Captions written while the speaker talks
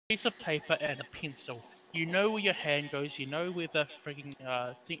piece of paper and a pencil. You know where your hand goes. You know where the frigging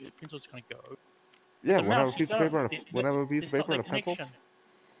pencil's going to go. Yeah, The when I have a mouse, you piece of don't. paper and when I have a piece of There's not paper and that a pencil, connection.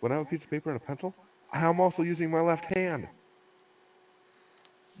 when I have a piece of paper and a pencil, I am also using my left hand.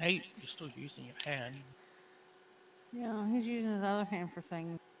 Hey, you're still using your hand. Yeah, he's using his other hand for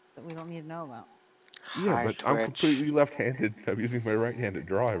things that we don't need to know about. Yeah, Hi, but I'm Twitch. completely left-handed. I'm using my right hand to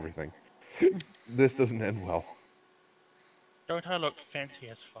draw everything. This doesn't end well. Don't I look fancy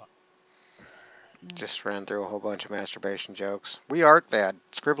as fuck? Just ran through a whole bunch of masturbation jokes. We art bad.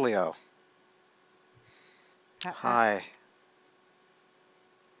 Skribblio. Hi.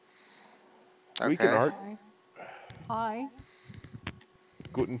 We can Okay. art. Hi.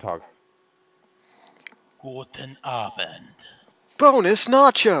 Guten Tag. Guten Abend. Bonus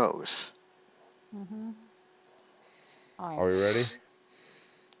nachos. Hi. Are we ready?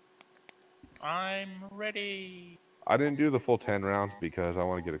 I'm ready. I didn't do the full 10 rounds because I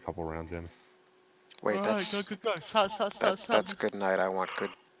want to get a couple rounds in. Wait, All that's right, go. that's good night. I want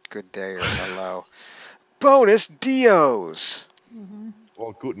good day or hello. Bonus Dios.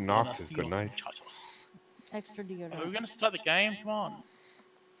 Well, Guten Nacht is good night. Extra deodorant. Are we going to start the game? Come on.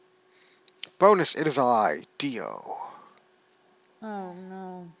 Bonus, it is I, Dio. Oh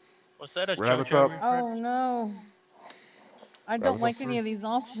no. Was that a Rabbits JoJo up. reference? Oh no. I don't Rabbits up like any of first. these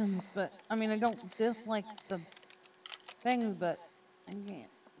options, but I mean, I don't dislike the things, but I can't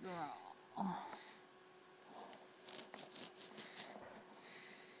draw.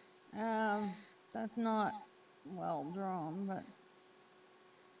 That's not well drawn, but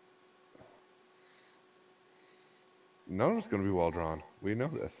None of it's going to be well drawn. We know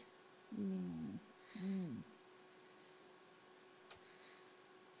this.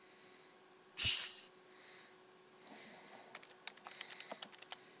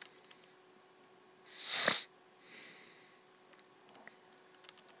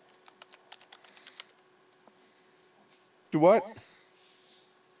 Do what?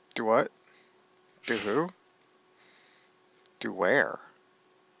 Do what? Do who? Do where?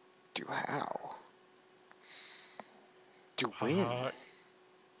 Do how? Do when?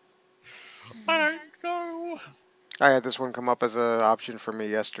 I don't know. I had this one come up as an option for me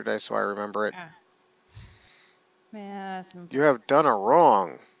yesterday, so I remember it. yeah, that's You have done a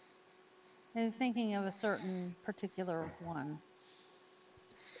wrong. I was thinking of a certain particular one.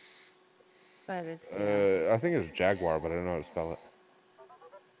 But it's I think it's Jaguar, but I don't know how to spell it.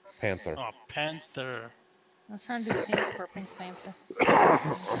 Panther. Oh, Panther. I was trying to do pink for Pink Panther.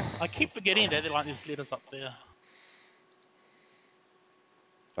 I keep forgetting that there are like these letters up there.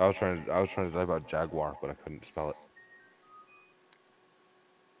 I was trying to type out Jaguar, but I couldn't spell it.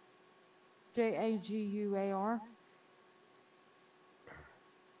 Jaguar.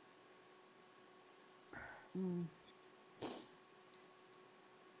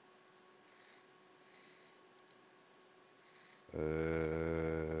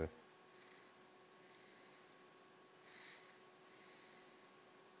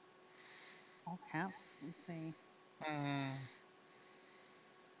 All caps. Let's see.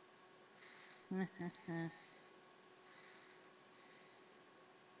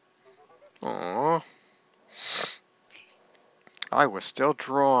 Aww. I was still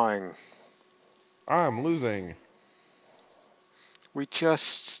drawing. I'm losing. We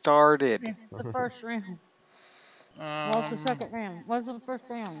just started. It's the first round. What's the second round? What's the first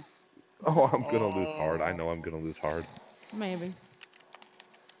round? Oh, I'm gonna lose hard. I know I'm gonna lose hard. Maybe.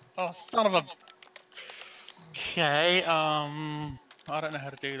 Oh, son of a. Okay, I don't know how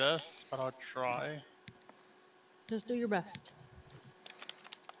to do this, but I'll try. Just do your best.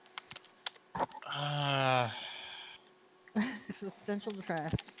 This is essential to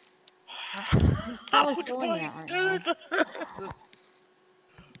trash. He's probably How do feeling I that right do now. this?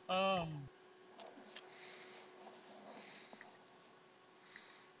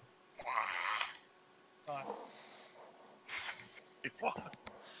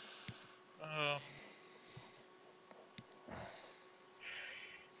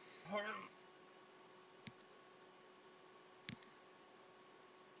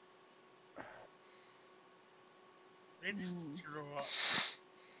 Let's draw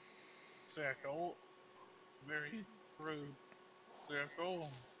circle, very rude circle.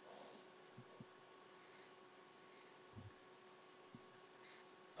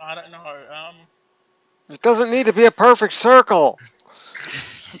 I don't know. It doesn't need to be a perfect circle.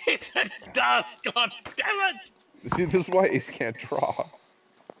 Yes, it does. God damn it! See, this is why Ace can't draw.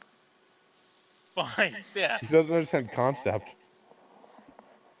 Fine, yeah. He doesn't understand concept.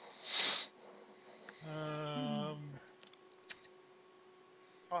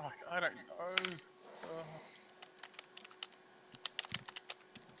 Fuck, I don't know.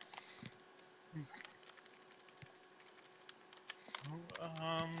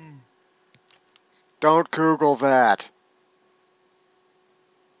 Um. Don't Google that.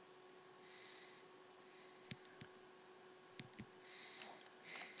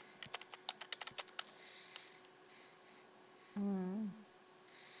 Hmm.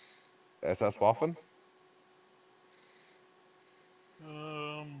 SS Waffen?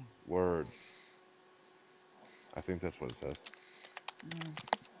 Um. Words. I think that's what it says. Mm.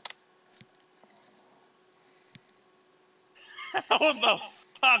 How the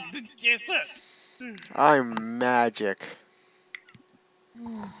fuck did you guess it? I'm magic.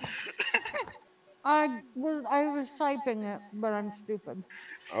 Mm. I was typing it, but I'm stupid.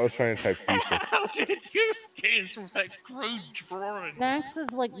 I was trying to type thesis. How did you guess with that crude drawing? Max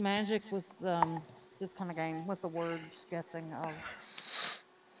is like magic with this kind of game with the words guessing of.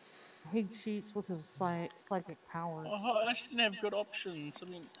 He cheats with his psychic powers. Oh, I shouldn't have good options. I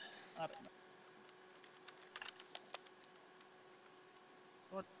mean, I don't know.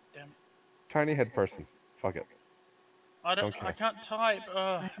 God damn it. Tiny head person. Fuck it. I Don't care. can't type.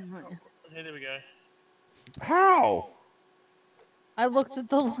 I can. Okay, there we go. How? I looked at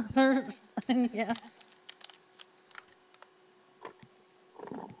the letters and yes.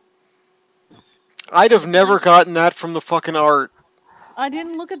 I'd have never gotten that from the fucking art. I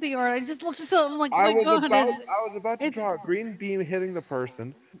didn't look at the art. I just looked at the. I'm like, I my was God, about to it's draw a green beam hitting the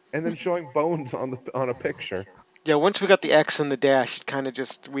person and then showing bones on a picture. Yeah, once we got the X and the dash, it kind of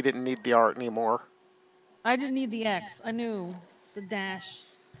just, we didn't need the art anymore. I didn't need the X. I knew the dash.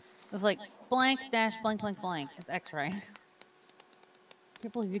 It was like blank dash blank blank blank. It's X-ray.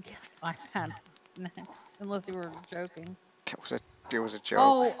 Can't believe you guessed iPad next, unless you were joking. It was a joke.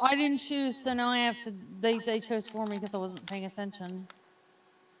 Oh, I didn't choose, so now I have to. They chose for me because I wasn't paying attention.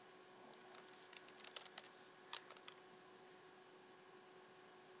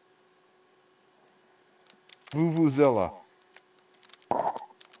 Vuvuzela.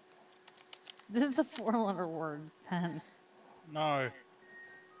 This is a 4-letter word. 10. No.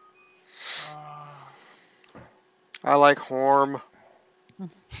 I like Horm.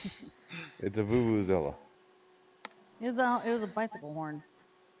 It's a Vuvuzela. It was a bicycle horn.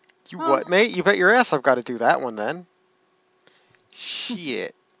 You Huh. what, mate? You bet your ass I've got to do that one then.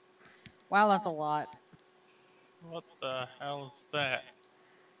 Shit. Wow, that's a lot. What the hell is that?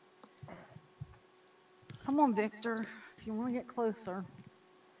 Come on, Victor. If you want to get closer.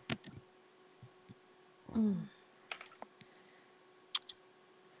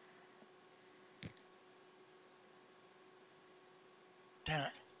 Damn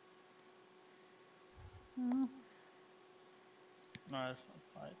it. Mm. No, that's not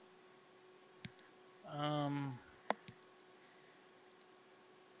right.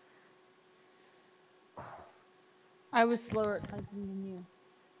 I was slower at typing than you.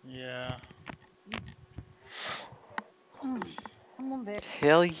 Yeah. Come on, Vic.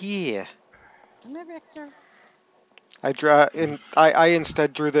 Hell yeah. Come here, Victor. I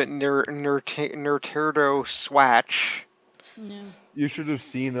instead drew the Nerterdo Swatch. No. You should have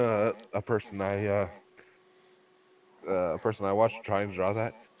seen a person I watched trying to draw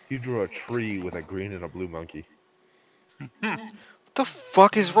that. He drew a tree with a green and a blue monkey. Yeah. What the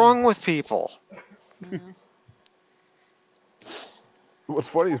fuck is wrong with people? Yeah. What's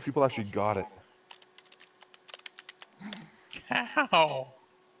funny is people actually got it. How?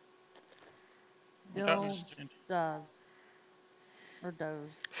 I don't Dill understand. does. Or does.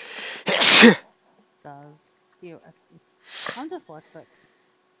 Does. D-O-S-E. I'm dyslexic.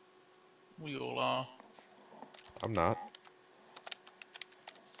 We all are. I'm not.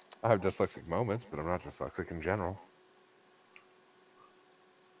 I have dyslexic moments, but I'm not dyslexic in general.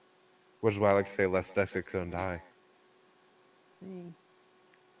 Which is why I like to say less dyslexic don't die. See.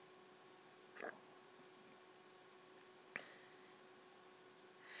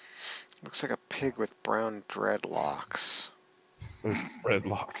 Looks like a pig with brown dreadlocks. Red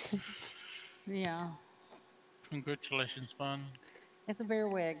locks. Yeah. Congratulations, man. It's a bear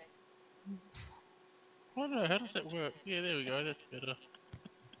wig. I don't know, how does that work? Yeah, there we go, that's better.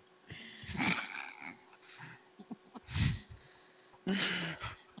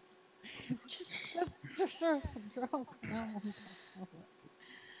 Just sort of joke.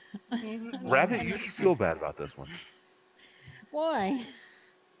 Rabbit, you should feel bad about this one. Why?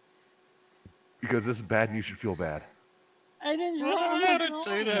 Because this is bad and you should feel bad. I didn't I draw. don't I'm know how not to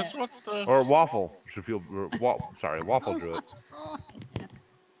drawing do this. it. What's the... Or Waffle should feel. Sorry, Waffle drew it.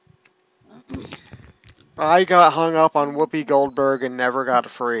 I got hung up on Whoopi Goldberg and never got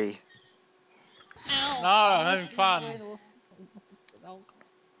free. Ow. No, I'm having fun.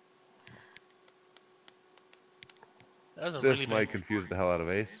 That was a This really might bad... confuse the hell out of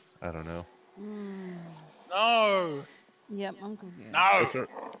Ace. I don't know. No. Yep, I'm confused. No.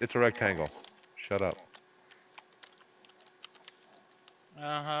 It's a rectangle. Shut up.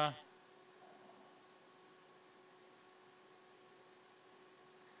 Uh-huh.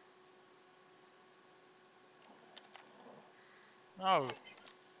 No.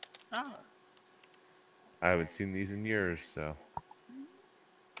 No. I haven't seen these in years, so.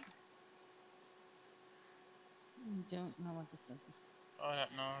 I don't know what this is. I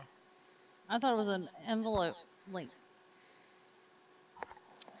don't know. I thought it was an envelope, like.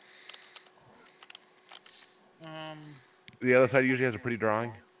 The other side usually has a pretty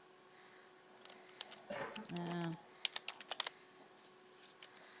drawing. Yeah.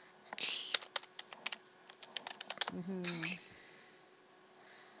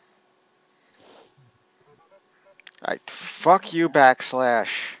 Fuck you,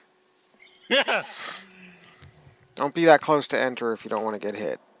 backslash. Yeah. Don't be that close to enter if you don't want to get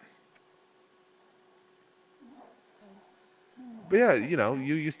hit. But yeah, you know,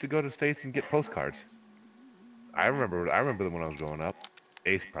 you used to go to states and get postcards. I remember them when I was growing up.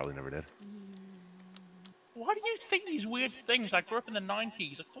 Ace probably never did. Why do you think these weird things? I grew up in the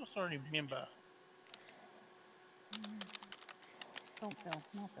 90s. Of course I remember. Don't Phil.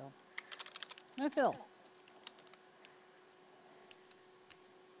 No Phil. No Phil.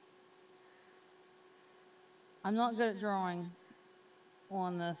 I'm not good at drawing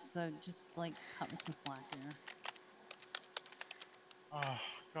on this, so just like cut me some slack here. Oh,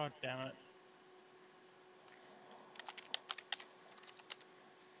 god damn it.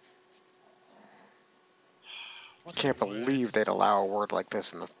 Can't believe they'd allow a word like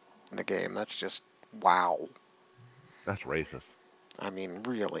this in the game. That's just wow. That's racist. I mean,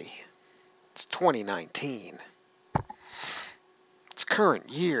 really. It's 2019. It's current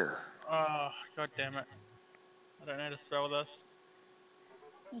year. Oh, god damn it. I don't know how to spell this.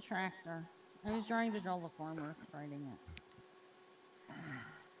 The tractor. I was trying to draw the farmer riding it.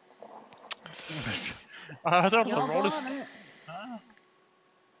 I thought it was a Y'all roller. got it.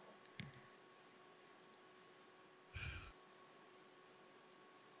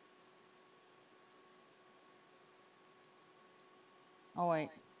 Oh wait.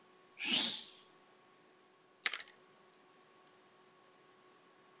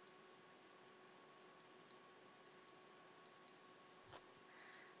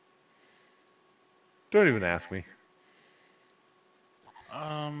 Don't even ask me.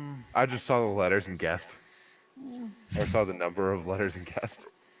 Um. I just saw the letters and guessed. Or saw the number of letters and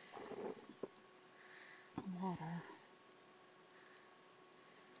guessed. Water.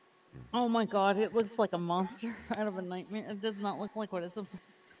 Oh my god, it looks like a monster out of a nightmare. It does not look like what it's supposed.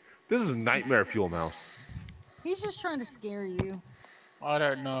 This is Nightmare Fuel Mouse. He's just trying to scare you. I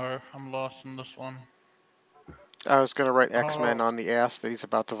don't know. I'm lost in this one. I was going to write X-Men on the ass that he's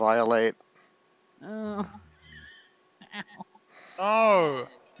about to violate. Oh.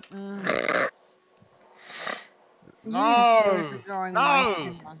 No. No. Drawing mice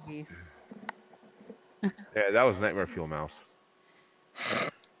and monkeys. Yeah, that was Nightmare Fuel Mouse.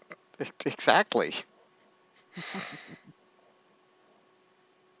 Exactly.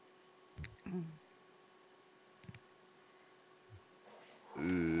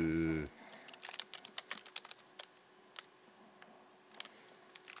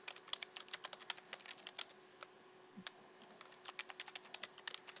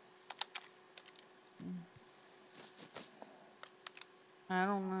 I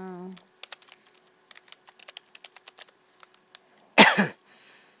don't know.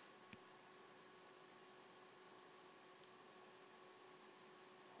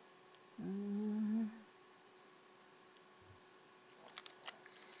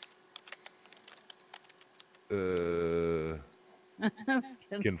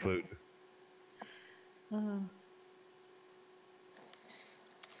 Skin food. Well,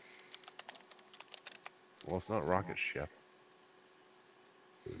 it's not rocket ship.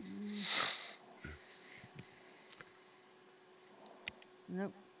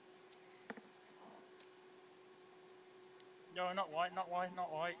 Nope. No, not white, not white,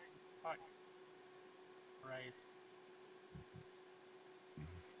 not white. Fuck. Right.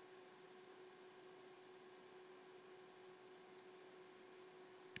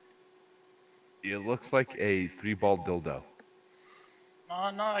 It looks like a 3-ball dildo.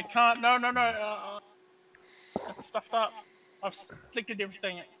 No, I can't. No. It's stuffed up. I've selected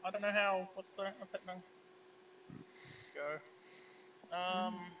everything. I don't know how. What's happening? Go.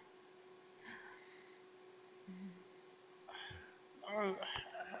 Oh,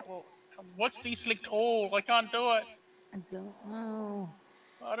 well, what's deselect all? I can't do it. I don't know.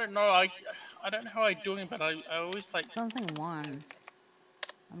 I don't know. I don't know how I'm doing it, but I always like Something one.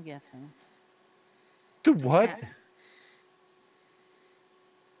 I'm guessing. To what? Cat.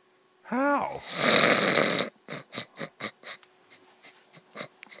 How?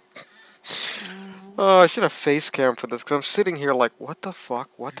 Oh, I should have face cam for this because I'm sitting here like, what the fuck?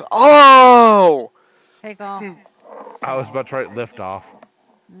 What the? Oh! Take off. I was about to write lift off.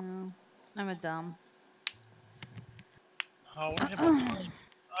 No, I'm a dumb. Oh, what have I done?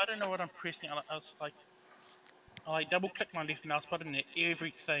 I don't know what I'm pressing. I was like, I like double click my left mouse button and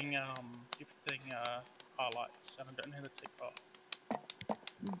everything highlights, and I don't know how to take it off.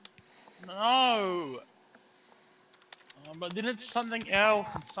 No. But then it's something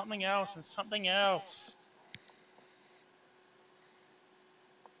else and something else and something else.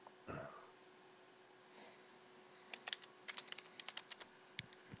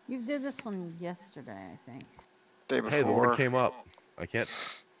 You did this one yesterday, I think. Day Hey, the word before. came up. I can't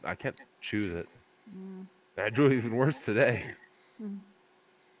choose it. Mm. I drew even worse today. Mm.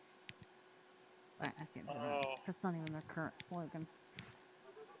 I can't do that. Oh. That's not even their current slogan.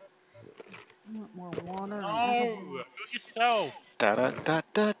 I want more water and No, alcohol. do it yourself. Da da da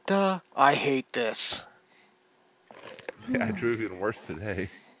da da. I hate this. I drew even worse today.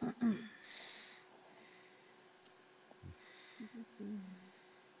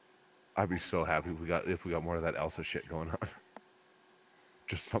 I'd be so happy if we got more of that Elsa shit going on.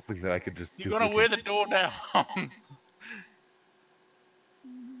 Just something that I could just You're gonna wear the door down.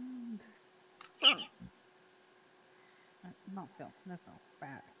 No, Phil. No, Phil.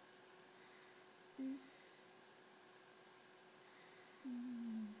 Bad.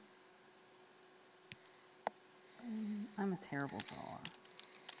 I'm a terrible drawer.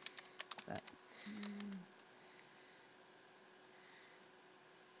 But.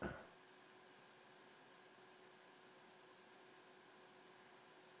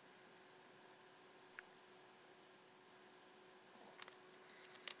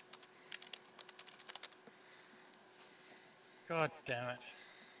 God damn it.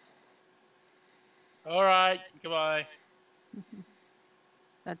 Alright, goodbye.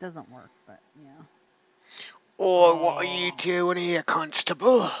 That doesn't work, but yeah. Oh, what are you doing here,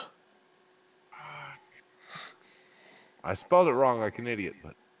 Constable? I spelled it wrong like an idiot,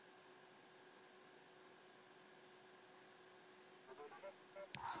 but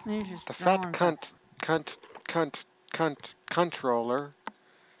You're just The fat drawing controller.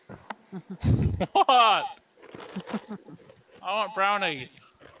 What? I want brownies.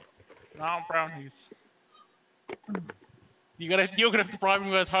 I want brownies. You're gonna have to bribe me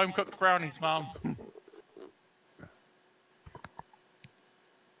with home cooked brownies, Mom.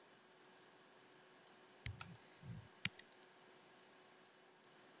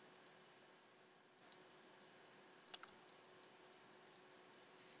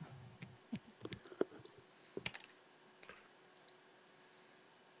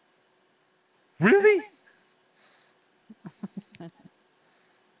 really?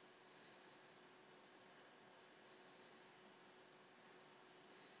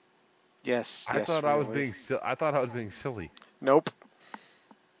 Yes, I yes, thought I was really. being silly. Nope.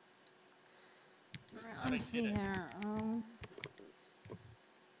 Let's see here.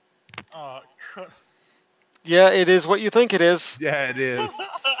 Oh, God. Yeah, it is what you think it is. Yeah, it is.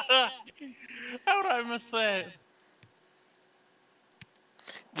 How did I miss that?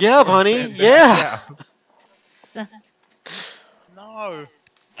 Yeah, Orange bunny. man Yeah. No.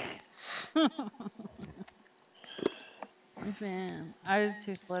 Man, I was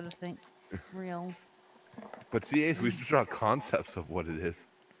too slow to think real. But see, Ace, we should draw concepts of what it is.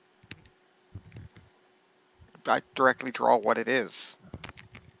 I directly draw what it is.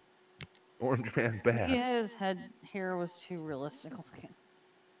 Orange man bad. Yeah, his hair was too realistic looking.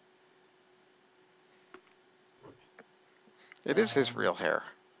 It is his real hair.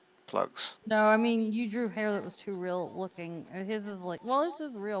 Plugs. No, I mean you drew hair that was too real looking. His is like, well, this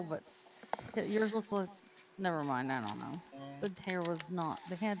is real, but yours looks like. Never mind. I don't know. The hair was not.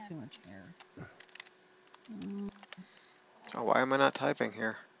 They had too much hair. Oh, why am I not typing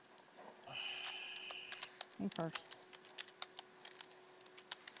here? Me first.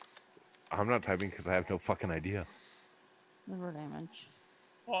 I'm not typing because I have no fucking idea. Liver damage.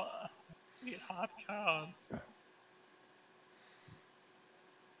 What? Get hard cards.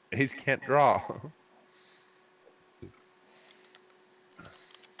 Ace can't draw.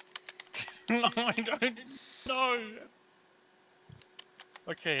 No, I don't. No.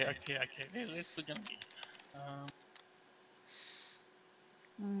 Okay. Let's begin again.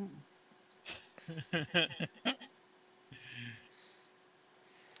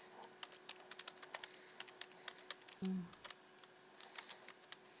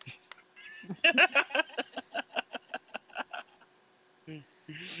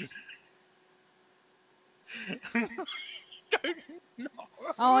 Don't know.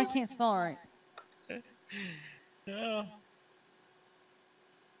 Oh, I can't spell right. Yeah.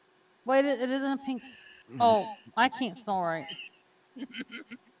 Wait, it isn't a pink. Oh, I can't spell right.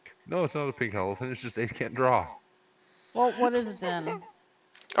 No, it's not a pink elephant. It's just Ace can't draw. Well, what is it then?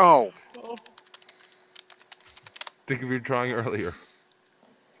 Oh, Oh, Think of your drawing earlier.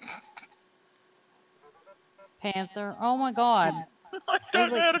 Panther. Oh my god. I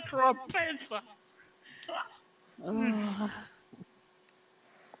There's don't know how to draw a panther. Ugh.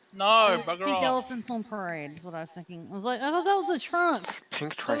 No, bugger Pink off. elephants on parade is what I was thinking. I was like, I thought that was the trunk.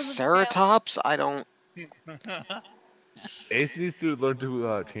 pink That was a tail. triceratops? I don't. Ace needs to learn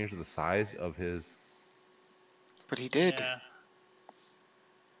to change the size of his But he did. Yeah.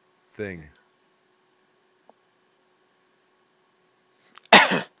 thing.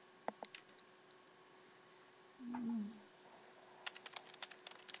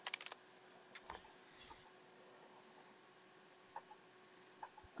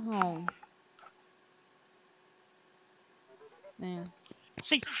 Oh. Man.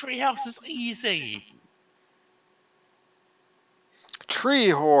 See, treehouse is easy. Tree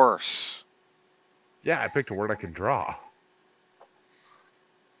horse. Yeah, I picked a word I can draw.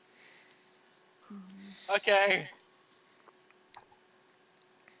 Okay.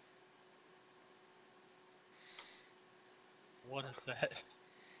 What is that?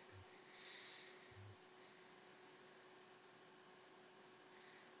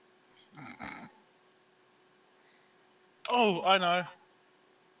 Oh, I know.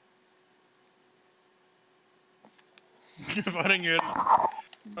 If I didn't get it,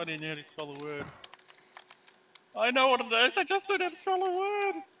 I didn't know how to spell the word. I know what it is. I just don't know how to spell a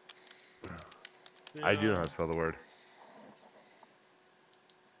word. I do know how Yeah. to spell the word.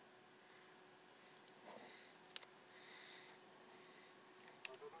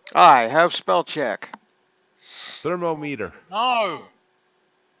 I have spell check. Thermometer. No.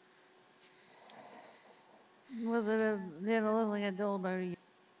 Was it a? Did it look like a dildo?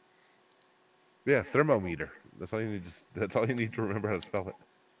 Yeah, thermometer. That's all you need. That's all you need to remember how to spell it.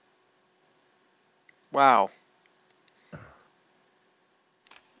 Wow.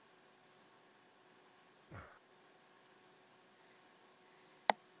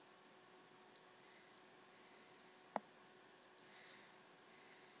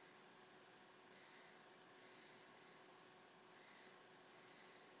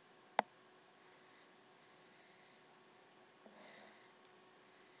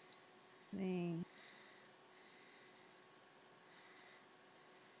 See.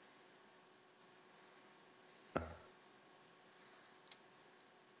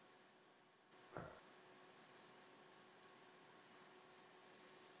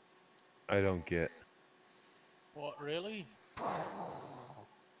 I don't get. What, really?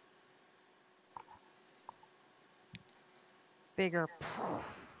 Bigger.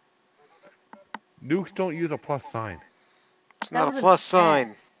 Nukes don't use a plus sign. It's That not a was an plus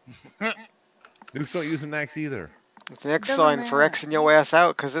sign. X. Nukes don't use an X either. It's an X Doesn't sign for matter. Xing your ass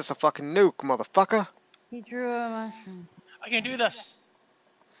out because it's a fucking nuke, motherfucker. He drew a mushroom. I can do this.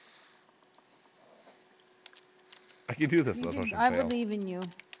 I can do this. That's why I should I fail. believe in you.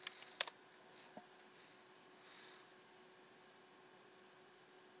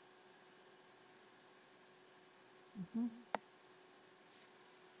 Mhm.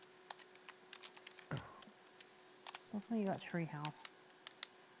 That's why you got treehouse.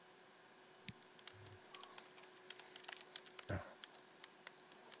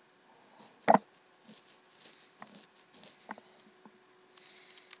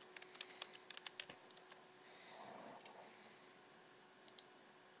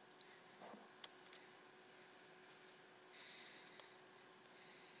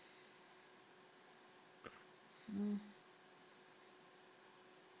 Mm.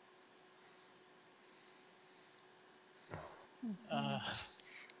 Let's see.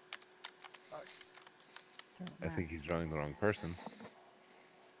 Dirt I map. think he's drawing the wrong person.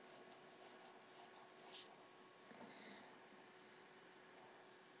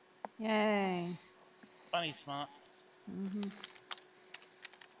 Yay. Funny smart. Mm-hmm.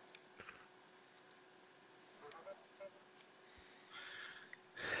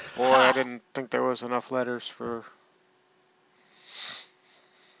 Boy, I didn't think there was enough letters for.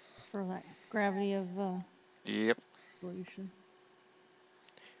 For that gravity of Yep. solution.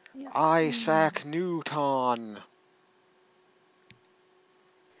 Yep. Isaac Newton.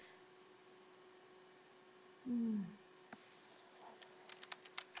 Mm.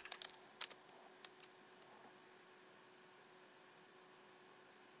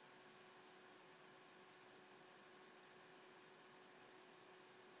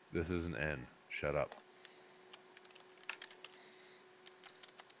 This is an N. Shut up.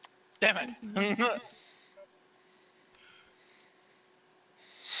 Damn it.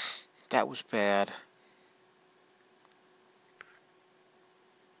 That was bad.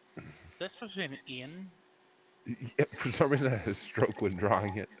 Is that supposed to be an N? Yeah, for some reason, I had a stroke when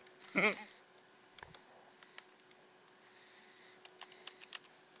drawing it. It's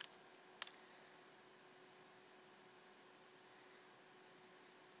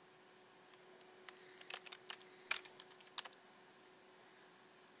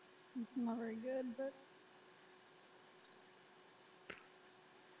not very good, but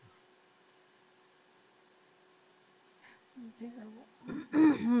this is terrible.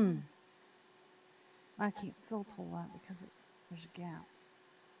 I can't fill tool that because there's a gap.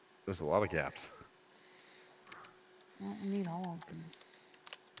 There's a lot of gaps. Well, I need all of them.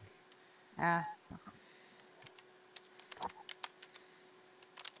 Ah.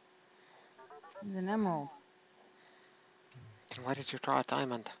 It's an emerald. Why did you draw a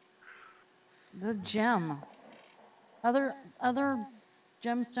diamond? The gem. Other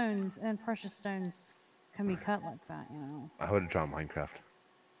gemstones and precious stones can be cut like that, you know. I would have drawn Minecraft.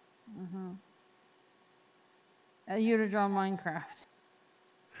 You'd have drawn Minecraft.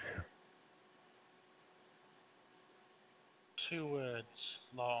 2 words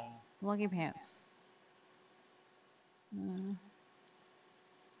long. Lucky pants.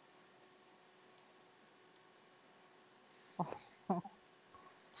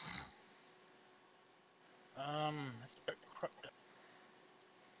 It's a bit crooked.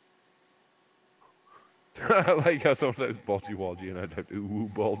 I like how sometimes Balti Walgy and I typed ooh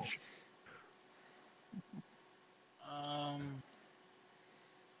bulge.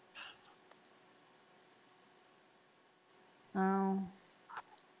 Oh.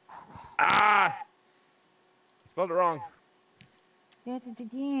 Ah! I spelled it wrong. Yeah.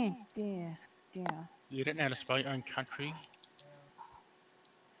 You didn't know how to spell your own country?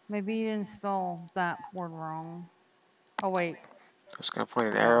 Maybe you didn't spell that word wrong. Oh, wait. I was gonna point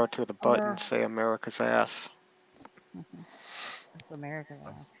an arrow to the butt Other- and say America's ass. That's America's I'm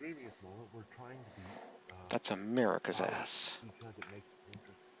ass. streaming at the moment. We're trying to be. That's America's ass. Because it makes it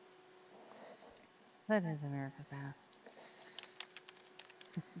interesting. That is America's ass.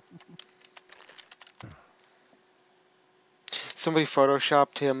 Somebody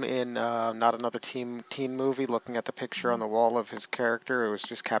photoshopped him in not another teen movie, looking at the picture on the wall of his character. It was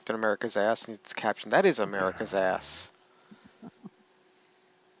just Captain America's ass, and it's captioned, "That is America's ass."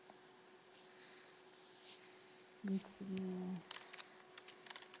 Let's see.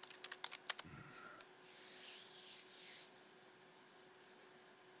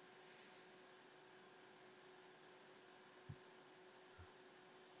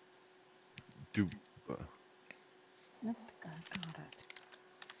 Yep, I got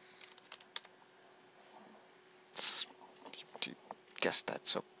it. Guessed that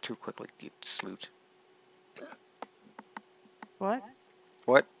so too quickly, you sloot. What?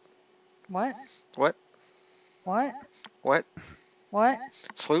 What? What? What? What? What? What?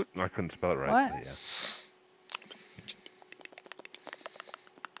 Sloot? I couldn't spell it right. What? But yeah.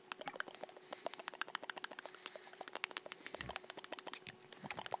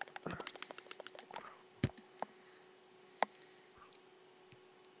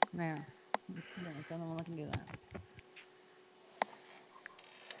 There. No, it's the only one that can do that.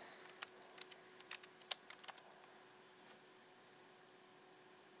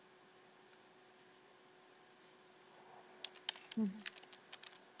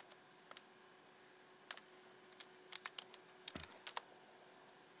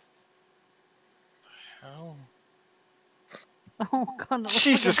 Oh. Oh, God.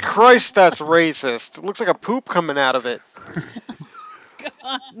 Jesus Christ, that's racist. It looks like a poop coming out of it.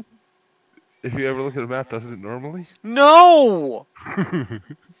 God. If you ever look at a map, doesn't it normally? No!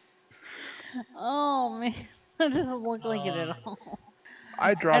 Oh, man. That doesn't look like it at all.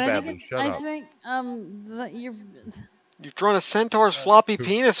 I draw And badly. Shut up. I think, that you're... You've drawn a centaur's floppy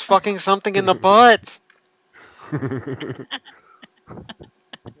penis fucking something in the butt.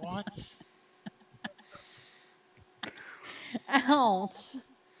 What? Ouch.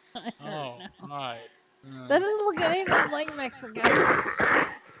 Oh, right. That doesn't look anything like Mexico.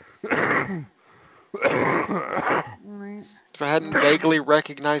 Right. If I hadn't vaguely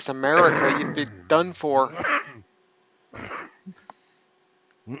recognized America, you'd be done for.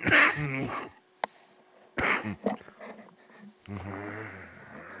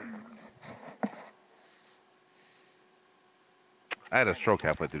 I had a stroke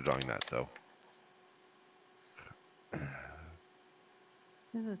halfway through drawing that, so.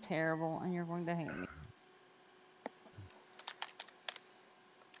 This is terrible, and you're going to hate me.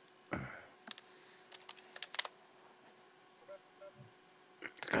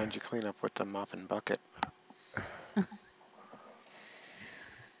 kind you clean up with the mop and bucket.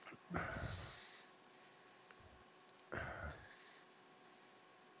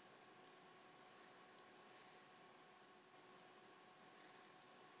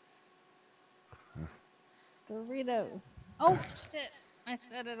 Doritos. Oh shit! I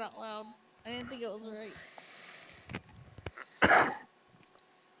said it out loud. I didn't think it was right.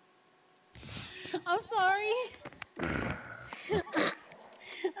 I'm sorry.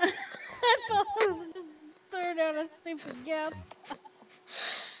 I thought I was just throwing out a stupid guess.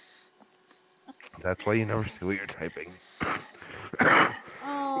 That's why you never see what you're typing.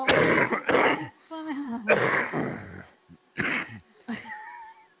 Oh, it's funny.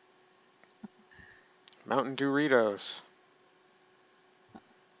 Mountain Doritos.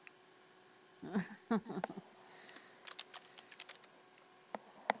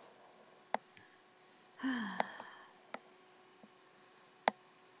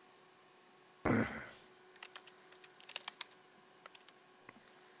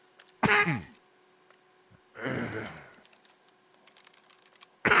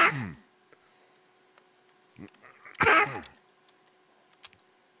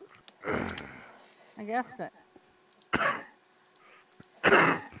 I guessed it.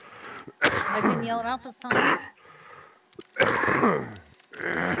 I didn't yell it out this time.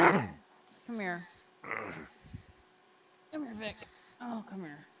 Come here. Come here, Vic. Oh, come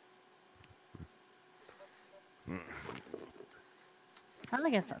here. How did I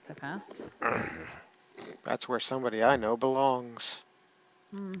guess that so fast? That's where somebody I know belongs.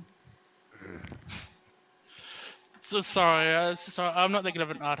 Hmm. Sorry, I'm not thinking of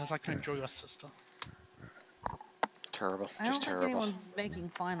an artist. I can enjoy your sister. Terrible. I Just don't think terrible. anyone's making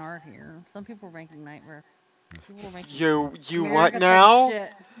fine art here. Some people are making nightmare. People are making You what America type now?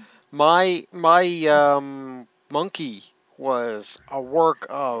 shit. My monkey was a work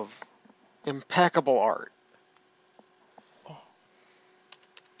of impeccable art. Oh,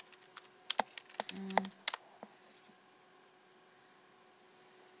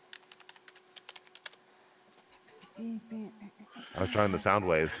 Mm. I was trying the sound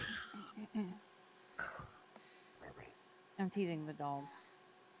waves. I'm teasing the dog.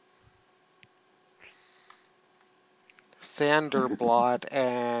 Thunderblot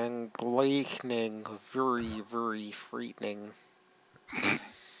and Gleichning, very, very frightening.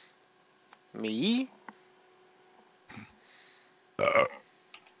 Me?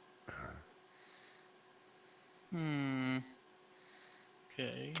 hmm.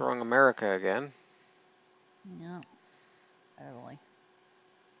 Okay. Drawing America again. Yeah, totally.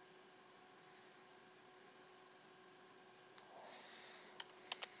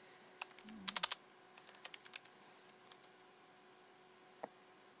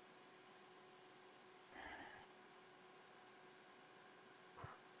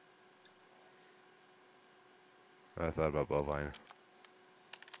 I thought about bovine.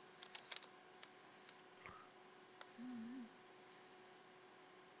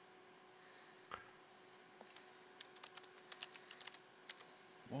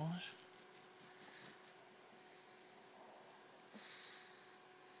 What?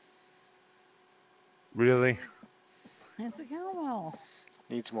 Really? It's a cowbell.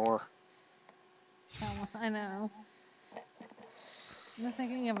 Needs more. Cowbell, I know. I was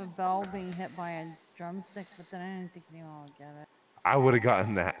thinking of a bell being hit by a drumstick, but then I didn't think anyone would get it. I would have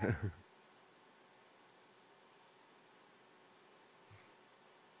gotten that.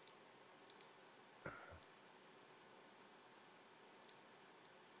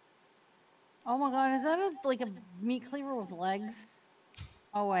 Oh my god, is that like a meat cleaver with legs?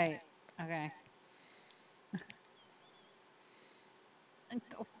 Oh wait, okay. I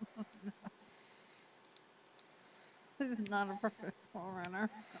don't know. This is not a professional runner.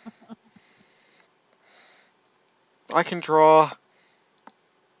 I can draw.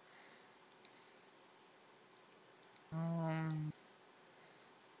 Um.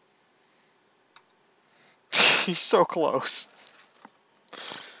 You're so close.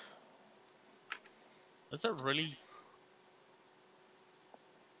 Is it really?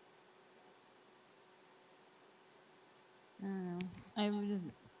 I don't know. I was just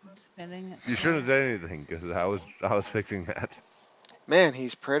spinning it. You shouldn't have said anything because I was fixing that. Man,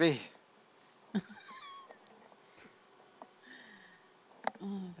 he's pretty.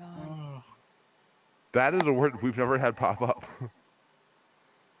 Oh god. Oh. That is a word we've never had pop up.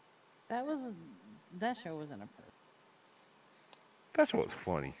 That show was inappropriate. That show was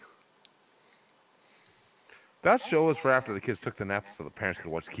funny. That show was for after the kids took the nap so the parents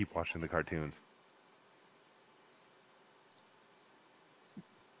could keep watching the cartoons.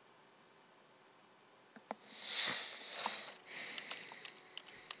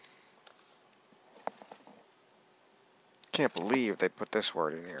 Can't believe they put this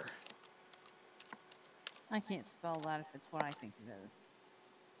word in here. I can't spell that if it's what I think it is.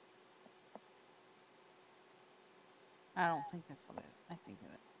 I don't think that's what I think it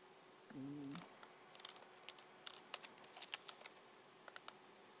is.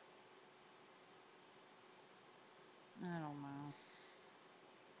 I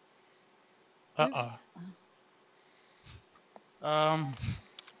don't know. Oops.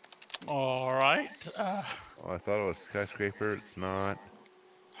 All right. Oh, I thought it was skyscraper. It's not.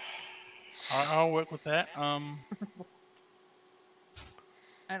 I'll work with that. I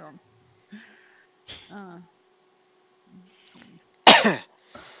don't.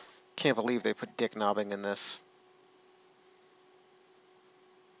 Can't believe they put dick knobbing in this.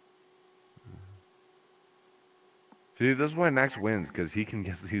 See, this is why Max wins, because he can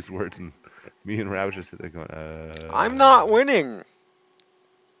guess these words, and me and Rabbit just sit there going, I'm not winning.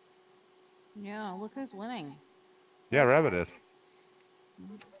 Yeah, look who's winning. Yeah, Rabbit is.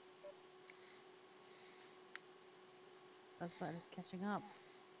 That's bad is catching up.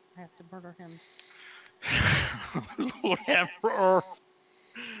 I have to murder him. Lord have mercy.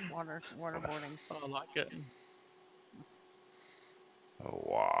 Waterboarding. I like it. Oh,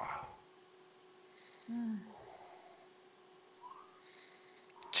 wow.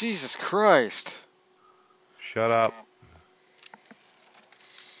 Jesus Christ. Shut up.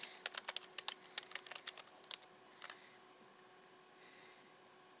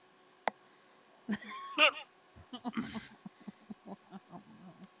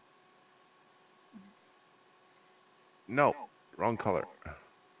 No, wrong color.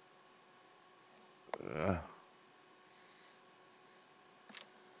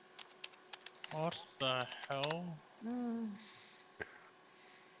 What the hell?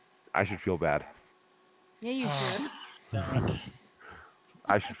 I should feel bad. Yeah, you should. Damn it.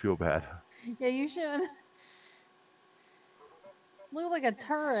 I should feel bad. Yeah, you should. Look like a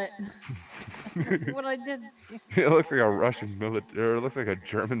turret. What I did. It looks like a Russian military, or it looks like a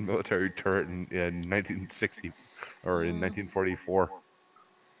German military turret in 1960 or in 1944.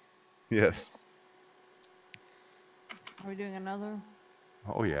 Yes. Are we doing another?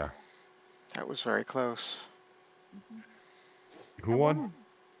 Oh yeah. That was very close. Who won?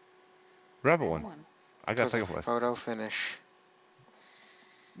 Rebel won. I It got was a second place. photo finish.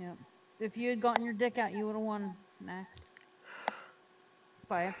 Yep. If you had gotten your dick out, you would have won, Max.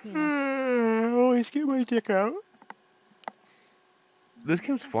 By a penis. Always get my dick out. This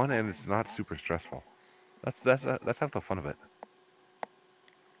game's fun and it's not super stressful. That's half the fun of it.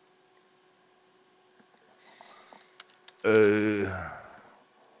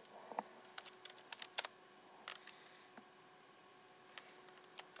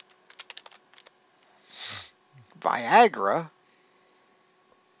 Viagra?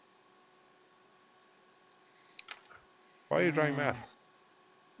 Why are you drawing math?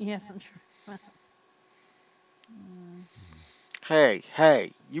 Yes, I'm sure.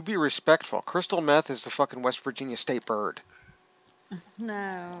 Hey, you be respectful. Crystal meth is the fucking West Virginia state bird.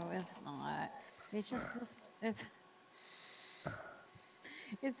 No, it's not. It's just this.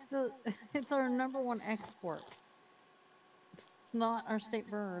 It's our #1 export. It's not our state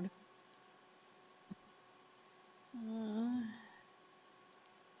bird.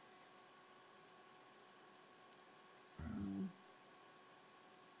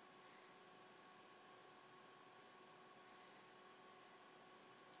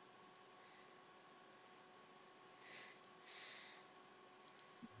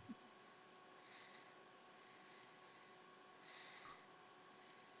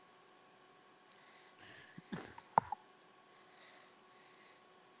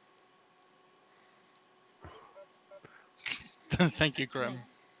 Thank you, Grim.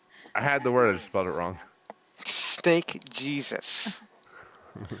 I had the word, I just spelled it wrong. Snake Jesus.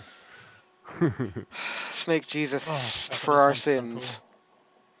 Snake Jesus for our sins.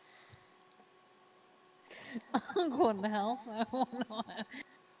 I'm going to hell, so I won't know it.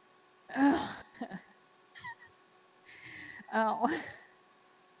 Ow.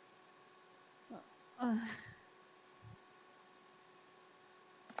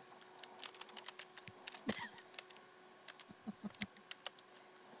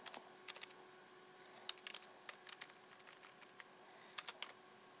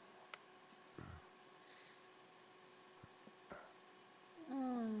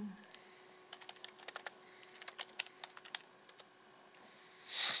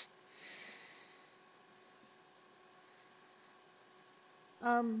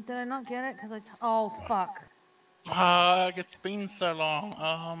 Did I not get it? Cause oh fuck. It's been so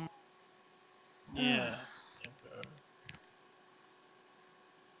long. Yeah.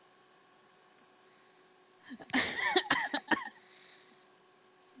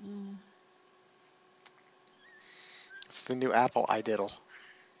 It's the new Apple iDiddle.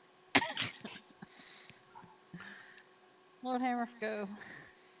 Lord Hammer, go.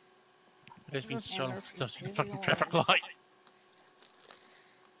 It has been Lord so long Hammer, since I've seen a leave me fucking alone. traffic light.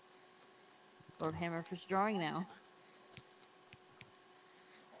 Lord Hammer fish drawing now.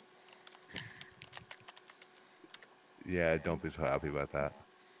 Yeah, don't be so happy about that.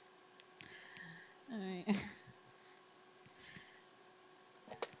 Alright.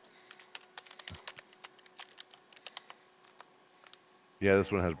 Yeah,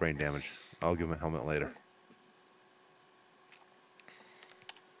 this one has brain damage. I'll give him a helmet later.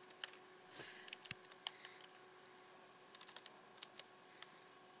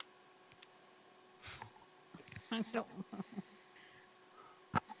 I don't know.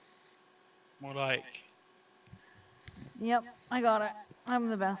 More like, Yep, I got it. I'm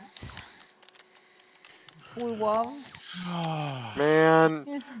the best. Woo-wov. Man,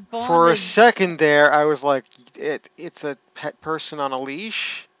 It's for a bondage. second there, I was like, it's a pet person on a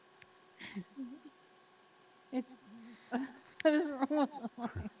leash. It's what is wrong with the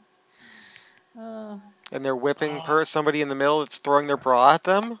line? And they're whipping oh, somebody in the middle that's throwing their bra at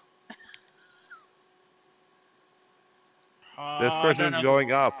them. This I don't person's know.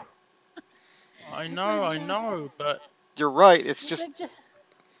 going up. I know, but You're right. It's It's just like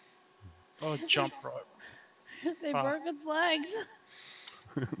oh, jump rope. they Fuck. broke its legs.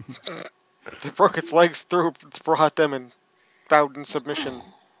 they broke its legs, threw its bra at them, and bowed in submission.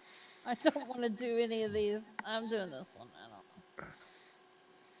 I don't want to do any of these. I'm doing this one. I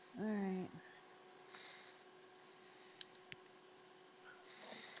don't know. Alright.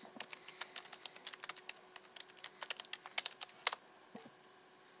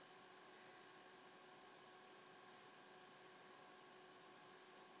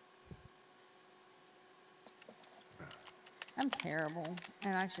 I'm terrible,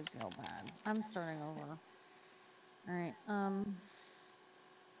 and I should feel bad. I'm starting over. Alright,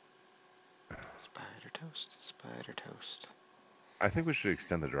 Spider toast, spider toast. I think we should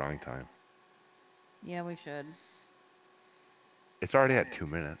extend the drawing time. yeah, we should. It's already at 2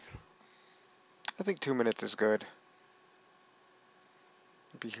 minutes. I think 2 minutes is good.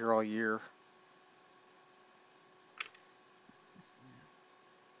 I'll be here all year.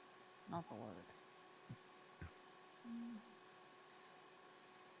 Not the word.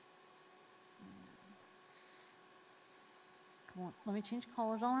 Come on, let me change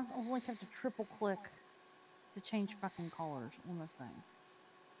colors. I've only have to triple click to change fucking colors on this thing.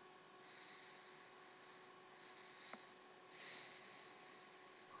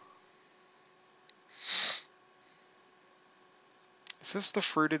 Is this the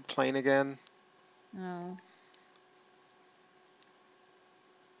fruited plane again? No.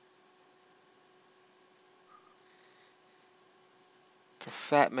 It's a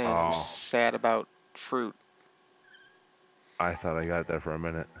fat man who's Oh. sad about fruit. I thought I got it there for a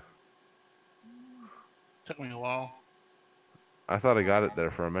minute. Took me a while. I thought I got it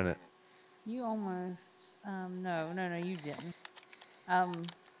there for a minute. You almost. No, you didn't.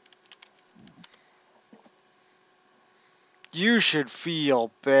 You should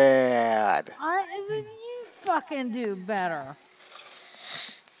feel bad. You fucking do better.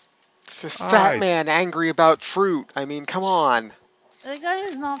 It's a fat man angry about fruit. I mean, come on. The guy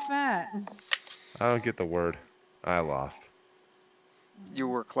is not fat. I don't get the word. I lost. You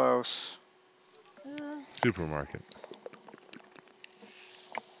were close. Supermarket.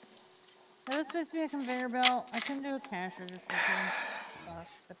 There was supposed to be a conveyor belt. I couldn't do a cash register because suck,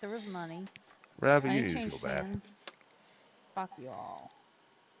 but there was money. Rabbit, I you need need to change feel bad. hands. Fuck you all.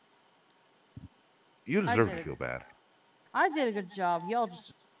 You deserve to feel bad. I did a good job. Y'all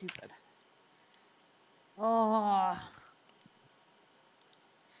just stupid. Oh.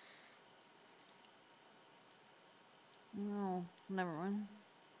 No, never mind.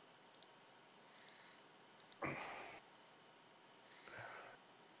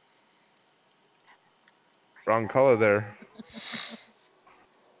 Wrong color there.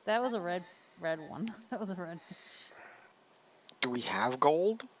 That was a red one. That was a red. Do we have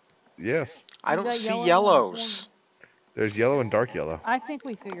gold? Yes. I don't see yellows. There's yellow and dark yellow. I think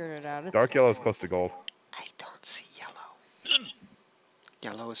we figured it out. Dark yellow is close to gold. I don't see yellow.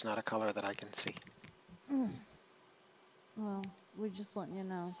 Yellow is not a color that I can see. Well, we just letting you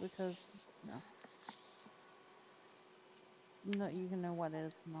know because no, you can know what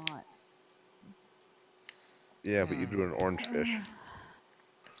is not. Yeah, but you do an orange fish.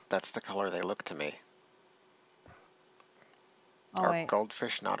 That's the color they look to me. Oh, Are wait.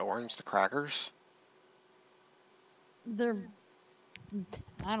 goldfish not orange, the crackers? They're,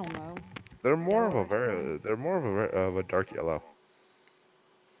 I don't know. They're more of a dark yellow.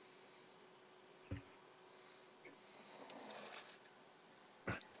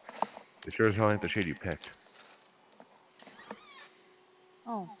 It sure as hell ain't the shade you picked.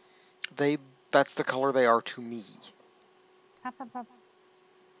 Oh. That's the color they are to me. Pop, pop, pop.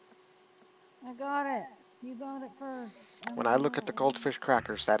 I got it. You got it first. When I look at the goldfish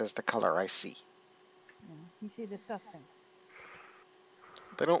crackers, that is the color I see. Yeah, you see disgusting.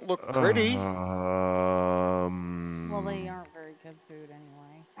 They don't look pretty. Well, they aren't very good food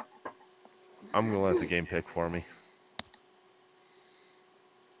anyway. I'm gonna let the game pick for me.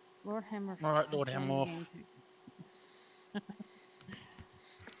 Lord Hammer. Alright, Lord Hammer.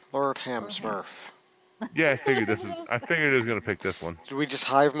 Lord Ham Smurf. Yeah, I figured it was gonna pick this one. Did we just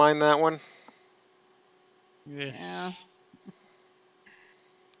hive mind that one? Yes. Yeah.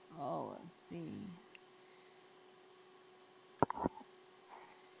 Oh, let's see.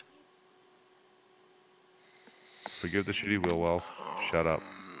 Forgive the shitty wheel wells. Shut up.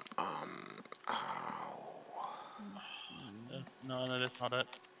 Oh. No, that's not it.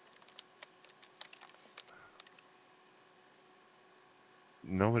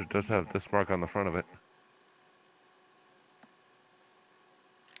 No, but it does have this mark on the front of it.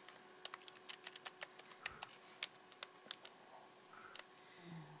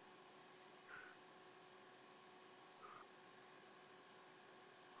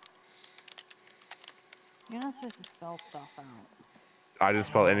 You're not supposed to spell stuff out. I didn't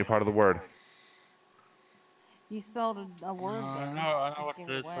spell any part of the word. You spelled a word I there. know what it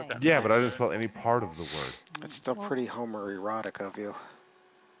is, but I can't Yeah, remember. but I didn't spell any part of the word. It's still pretty homoerotic of you.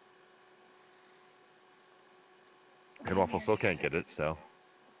 And Waffle still can't get it, so.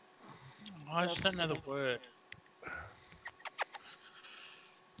 I just don't know the word.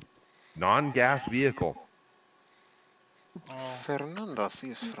 Non-gas vehicle. Oh. Fernando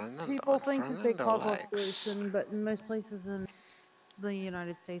sees Fernando. People think that they Fernando cause less likes. pollution, but in most places in the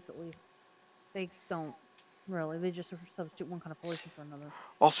United States, at least, they don't really. They just substitute one kind of pollution for another.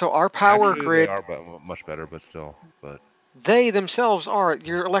 Also, our power Actually, grid, they are much better, but still. But they themselves are.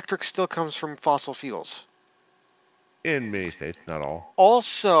 Your electric still comes from fossil fuels. in many states, not all.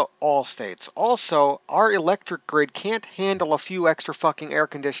 Also, all states. Also, our electric grid can't handle a few extra fucking air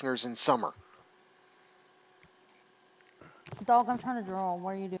conditioners in summer. Dog, I'm trying to draw.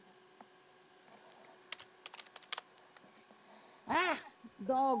 What are you doing? Ah!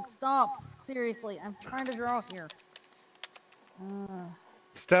 Dog, stop. Seriously, I'm trying to draw here.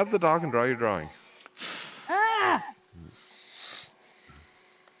 Stab the dog and draw your drawing. Ah!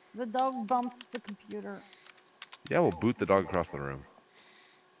 The dog bumped the computer. Yeah, we'll boot the dog across the room.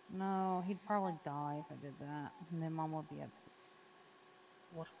 No, he'd probably die if I did that. And then Mom would be upset.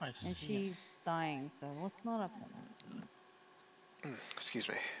 What am I seeing? And she's dying, so let's not upset her. Excuse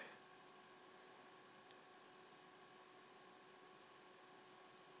me.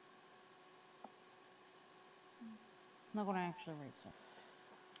 I'm not gonna actually read stuff.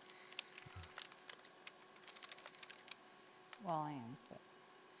 Well, I am, but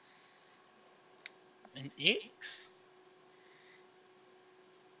An X?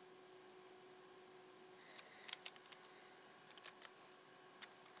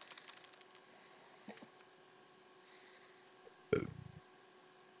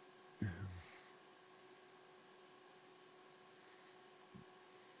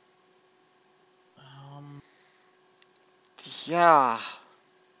 Yeah.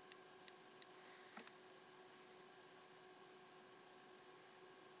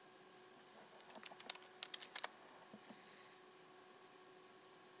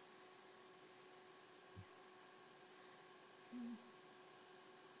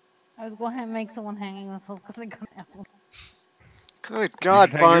 I was going to make someone hanging themselves because they couldn't have one. Good You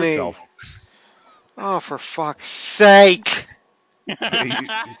God, should hang Bunny. yourself. Oh, for fuck's sake.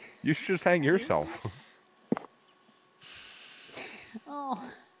 You should just hang yourself.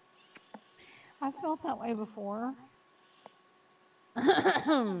 Oh, I felt that way before.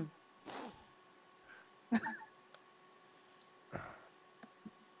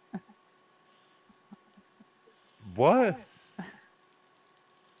 What?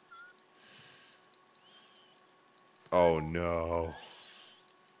 Oh no.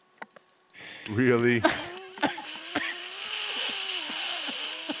 Really?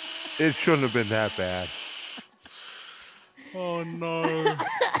 It shouldn't have been that bad. Oh no.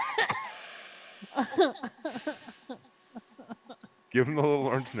 Give him the little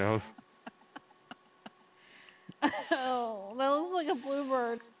orange nose. Oh, that looks like a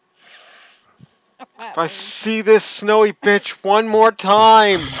bluebird. If I see this snowy bitch one more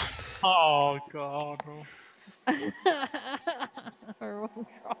time. Oh god. Everyone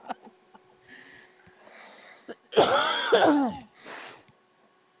cross.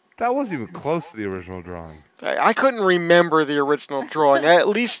 That wasn't even close to the original drawing. I couldn't remember the original drawing. At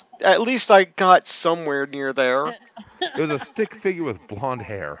least I got somewhere near there. It was a stick figure with blonde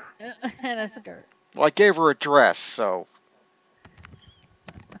hair. And a skirt. Well, I gave her a dress, so.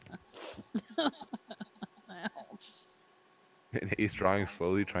 Ouch. And Ace drawing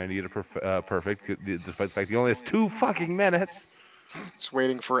slowly, trying to get it perfect, despite the fact he only has 2 fucking minutes. Just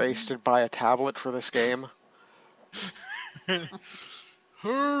waiting for Ace to buy a tablet for this game.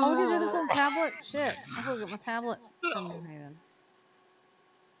 Oh, we can do this on tablet? Shit. I'll go get my tablet from Haven.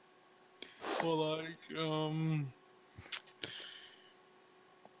 Well, like,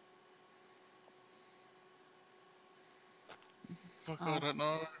 fuck, I don't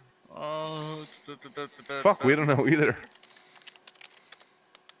know. Fuck, we don't know either.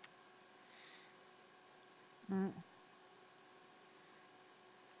 Mm.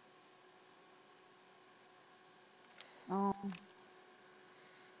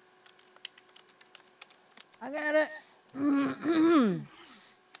 I got it.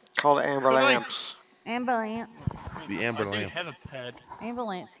 Called Amber Could I- Lamps. Ambulance. The amber I do lamp. have a pad.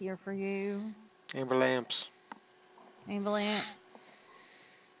 Ambulance here for you. Amber Lamps. Ambulance.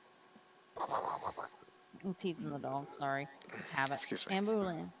 I'm teasing the dog, sorry. Have it. Excuse me.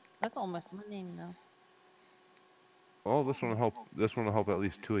 Ambulance. That's almost my name though. Well, this one will help. This one will help at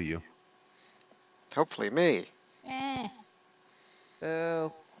least 2 of you. Hopefully me. Eh.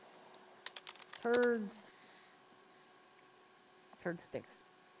 Boo. Turds. Turd sticks.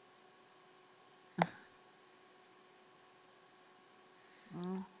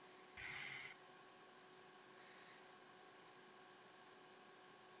 Mm.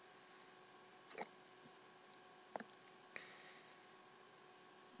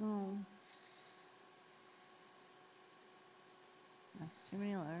 Oh. That's too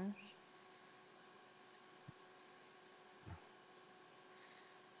many letters.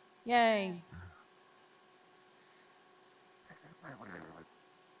 Yay.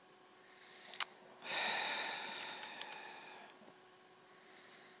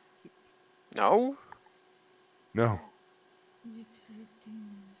 No? No.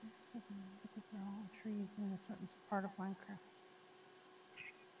 Trees in a certain part of Minecraft.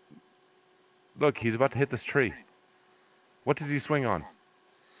 Look, he's about to hit this tree. What does he swing on?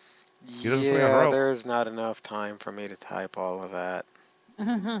 doesn't swing on Yeah, rope. there's not enough time for me to type all of that.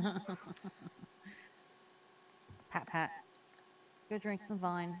 Pat pat. Go drink some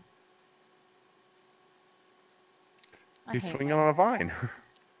vine. I He's hate swinging mine. on a vine.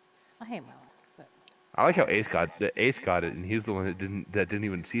 I hate mine. But I like how Ace got it, and he's the one that didn't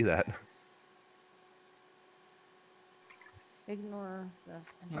even see that. ignore this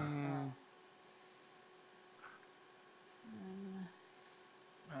and just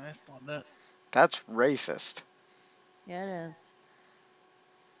No, that's not it. That's racist. yeah, it is.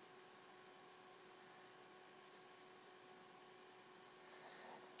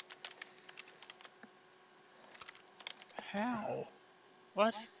 How?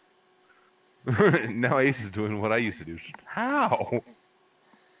 What? Now Ace is doing what I used to do. How?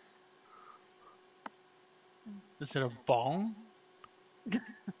 Is it a bong? Just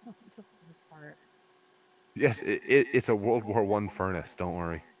this part. Yes, it's a World War I furnace. Don't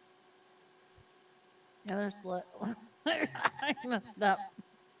worry. Yeah, there's blood. I messed up.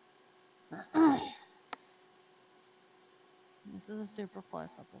 This is a super close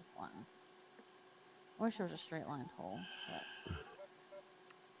up of one. I wish there was a straight line hole.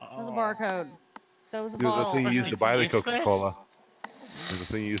 There's a barcode. That was a Dude, the bottle. thing you used to buy the Yes, that. Coca-Cola. There's the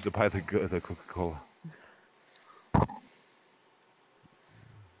thing you used to buy the Coca-Cola.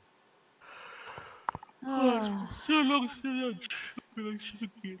 Ah. So long since I should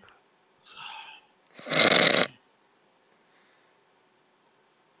again.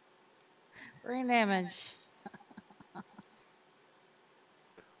 Brain damage.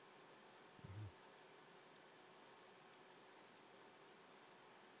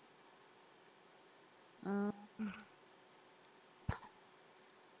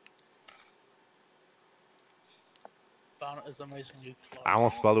 Donna is amazingly close. I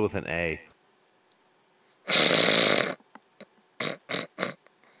almost spelled it with an A.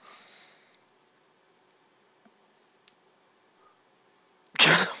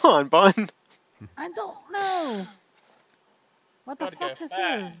 Come on, Bun. I don't know. What the Gotta fuck go this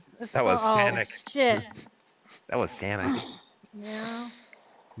fast. is? It's That was so, Sonic. Oh, shit. That was Santa. Yeah.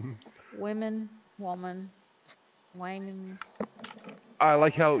 Women, woman, Wayman. I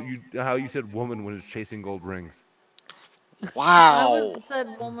like how you said woman when it's chasing gold rings. I Wow. said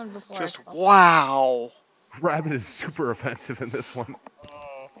woman before. Just I wow. Rabbit is super offensive in this one.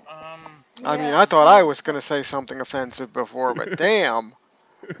 Oh, I mean, Yeah, I thought I was going to say something offensive before, but damn.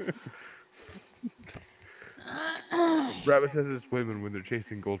 Rabbit says it's women when they're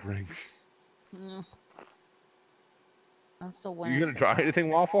chasing gold rings. I'm still You winning. gonna draw anything,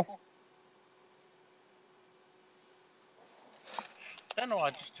 Waffle? I don't know.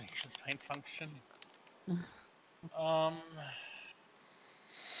 I just changed the paint function. I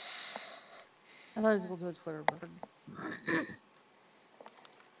thought it was equal to a Twitter bird.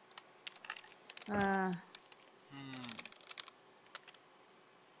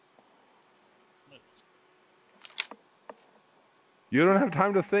 You don't have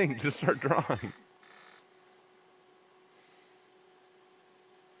time to think. Just start drawing.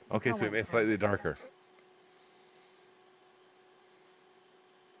 Okay, so we made it slightly darker.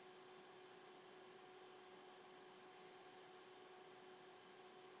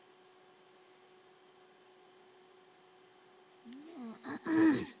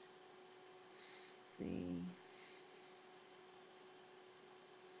 See.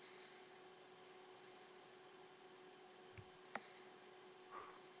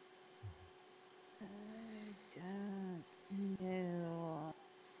 I don't know.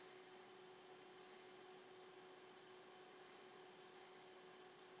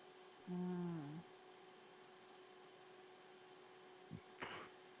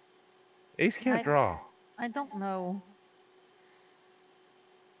 Ace can't draw. I don't know.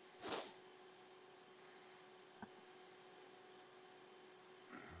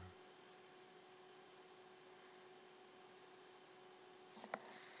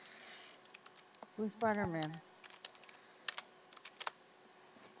 Who's Spider-Man?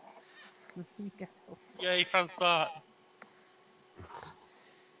 Yay, Fuzzbot.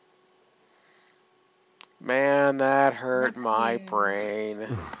 Man, that hurt Not my you. brain.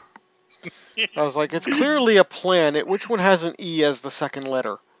 I was like, it's clearly a planet. Which one has an E as the second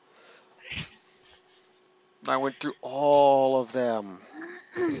letter? I went through all of them.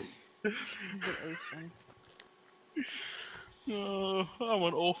 The ocean. Oh, I'm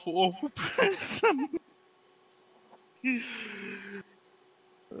an awful person.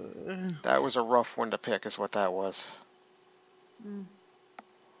 That was a rough one to pick, is what that was.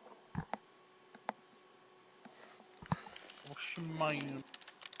 What's your mind?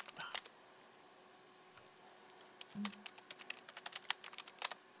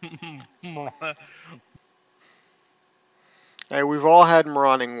 Hey, we've all had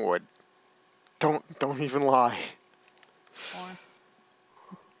Marauding Wood. Don't even lie. Or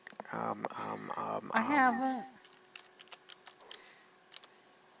Um. I haven't.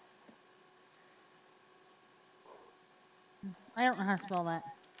 I don't know how to spell that.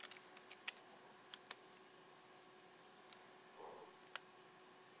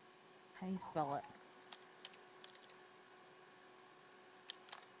 How do you spell it?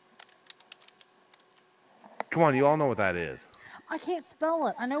 Come on, you all know what that is. I can't spell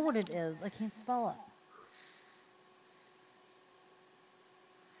it. I know what it is. I can't spell it.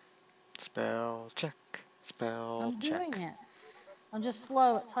 Spell check. Spell I'm check. doing it. I'm just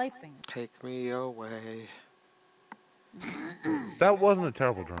slow at typing. Take me away. That wasn't a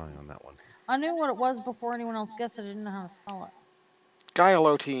terrible drawing on that one. I knew what it was before anyone else guessed. I didn't know how to spell it.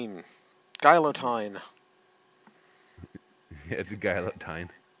 Guillotine. Guillotine. Yeah, it's a guillotine.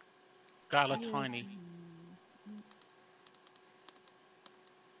 Galatiny.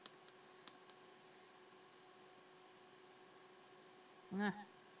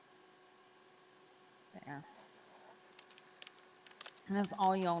 There. And that's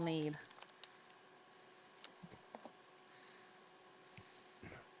all y'all need.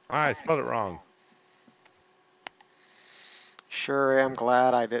 I spelled it wrong. Sure am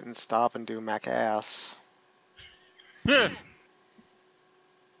glad I didn't stop and do Mac ass.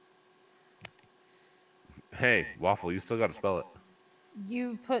 Hey, Waffle, you still got to spell it.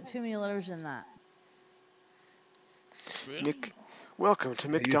 You put too many letters in that. Really? Nick, welcome to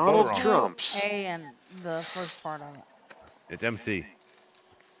you spelled it McDonald wrong. Trumps. A and the first part of it. It's MC.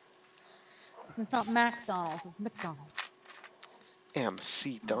 It's not McDonald's. It's McDonald's.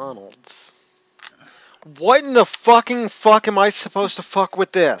 MC Donald's. What in the fucking fuck am I supposed to fuck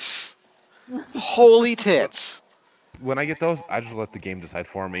with this? Holy tits. When I get those, I just let the game decide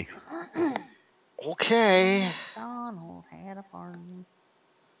for me. Okay. McDonald had a farm.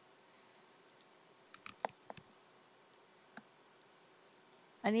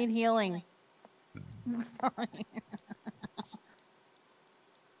 I need healing. I'm sorry.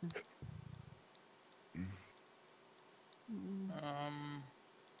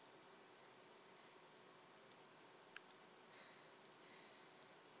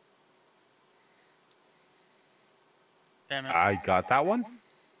 Damn it. I got that one?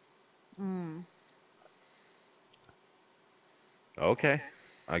 Okay.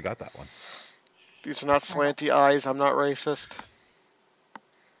 I got that one. These are not slanty eyes. I'm not racist.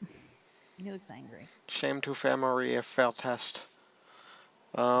 He looks angry. Shame to family fail test.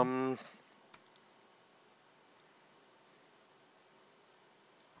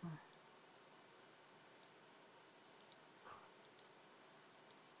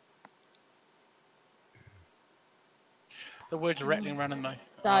 The words are rattling around in my.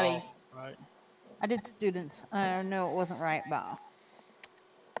 Study. Oh, right. I did student. I know it wasn't right, but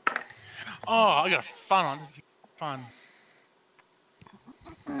Oh, I got a fun one. This is fun.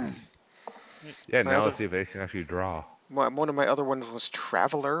 Yeah, My now other- let's see if they can actually draw. One of my other ones was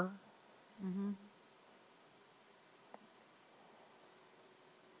traveler. mm-hmm.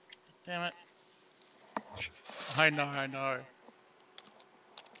 Damn it. I know, I know.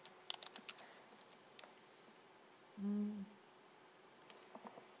 Mm.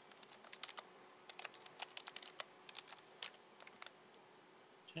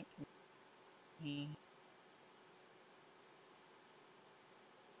 Mm.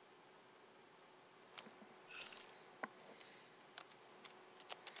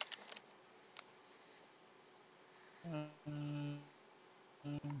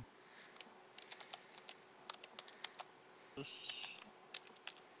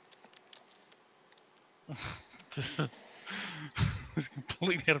 This is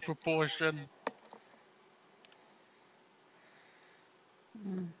completely out of proportion.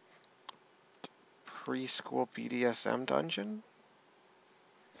 Mm. Preschool BDSM dungeon.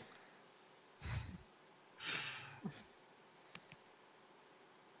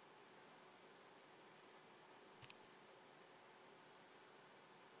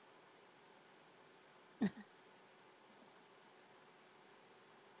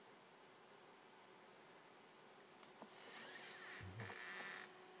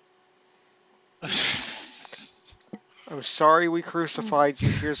 I'm sorry we crucified you.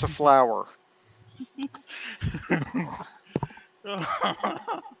 Here's a flower.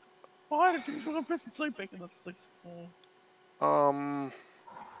 Why did you want to press and sleep back? That's like small.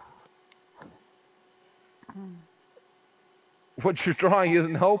 What you're drawing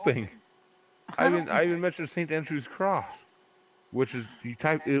isn't helping. I don't- even mentioned St. Andrew's Cross, which is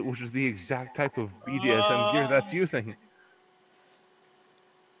the exact type of BDSM gear that's using.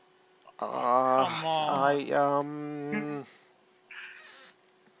 Come on.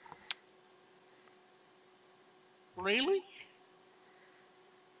 Really?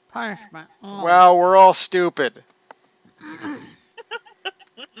 Punishment. Oh. Well, we're all stupid. I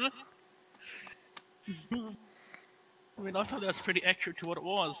mean, I thought that was pretty accurate to what it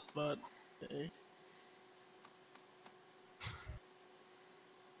was, but.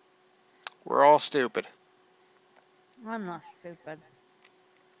 We're all stupid. I'm not stupid.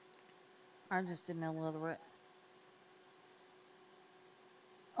 I just didn't illiterate.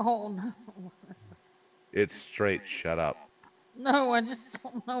 Oh no. It's straight. Shut up. No, I just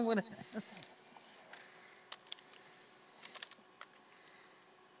don't know what it is.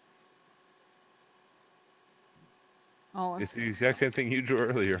 Oh, It's the exact same thing you drew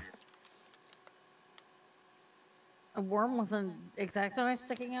earlier. a worm with an X-acto knife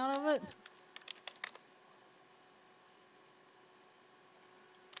sticking out of it?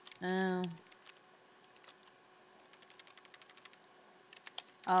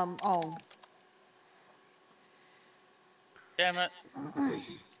 Oh. Oh. Damn it.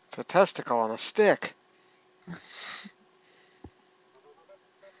 It's a testicle on a stick.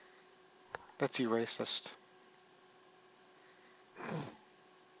 That's you racist.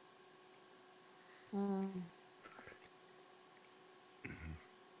 Mm.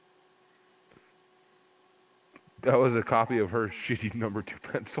 That was a copy of her shitty number 2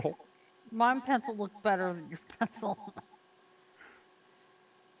 pencil. My pencil looked better than your pencil.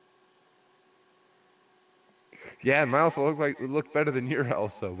 Yeah, and mine also looked better than your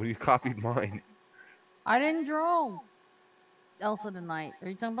Elsa when you copied mine. I didn't draw Elsa tonight. Are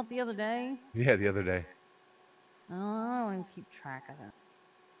you talking about the other day? Yeah, the other day. Oh, I don't even keep track of it.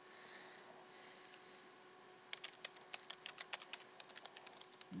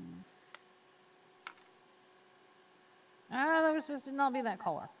 Ah, that was supposed to not be that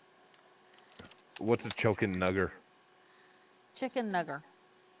color. What's a chokin' nugger? Chicken nugger.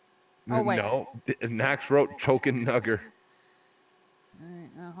 Oh, wait. No, Max wrote chokin' nugger. Alright,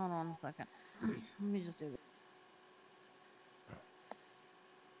 now hold on a second. Let me just do this.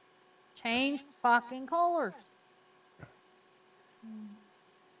 Change fucking colors.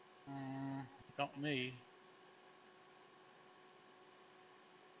 Got me.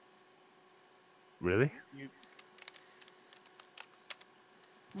 Really? You.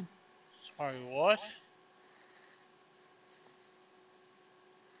 Sorry, what?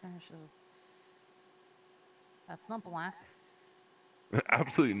 Dashes. That's not black.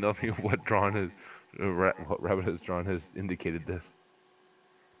 Absolutely nothing of what drawn is, what Rabbit has drawn has indicated this.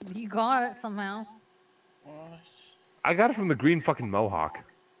 You got it somehow. What? I got it from the green fucking mohawk.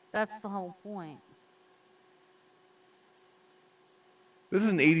 That's the whole point. This is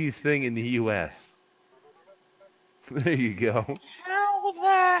an 80s thing in the U.S. There you go. How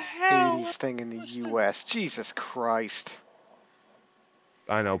the hell? 80s thing in the U.S. Jesus Christ.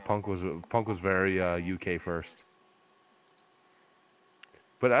 I know punk was very UK first.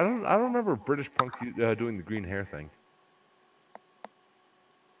 But I don't remember British punks doing the green hair thing.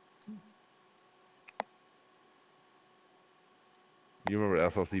 You remember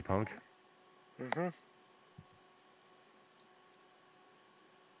SLC punk? Mm-hmm.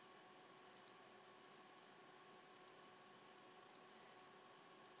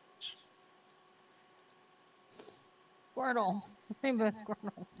 Squirtle. Rainbow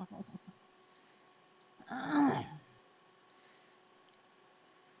Squirtle.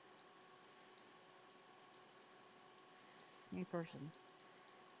 New person.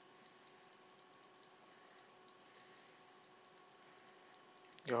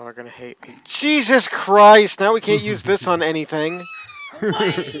 Y'all are gonna hate me. Jesus Christ! Now we can't use this on anything.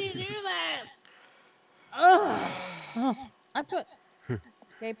 Why did you do that? Ugh. Oh, I put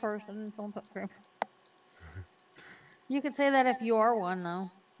gay person and someone put grim. You could say that if you are one,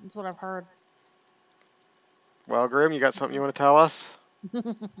 though. That's what I've heard. Well, Grim, you got something you want to tell us?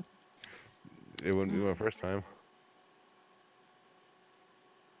 It wouldn't be my first time.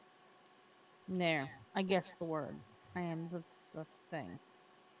 There. I guessed the word. I am the thing.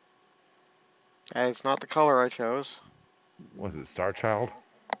 Hey, it's not the color I chose. Was it Star Child?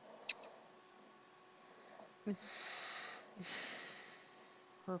 It's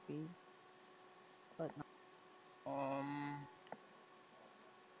herpes. But no.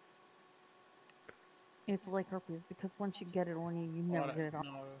 It's like herpes because once you get it on you, you never get it off.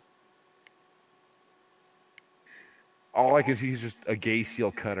 No. All I can see is just a gay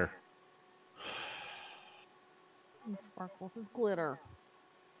seal cutter. It sparkles. It's glitter.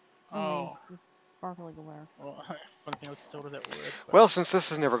 Oh. It's sparkly glitter. Well, funny thing, I was told of that word. But... Well, since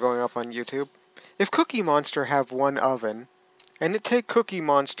this is never going up on YouTube, if Cookie Monster have one oven, and it take Cookie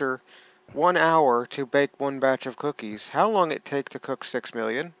Monster 1 hour to bake one batch of cookies, how long it take to cook 6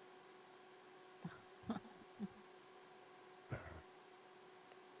 million?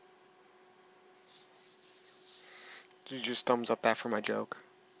 Did you just thumbs up that for my joke?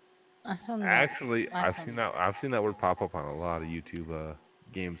 Actually, I've seen that word pop up on a lot of YouTube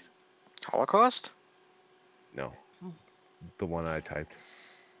games. Holocaust? No, the one I typed.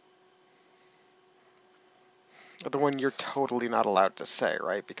 The one you're totally not allowed to say,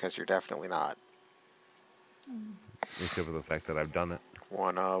 right? Because you're definitely not. Except for the fact that I've done it.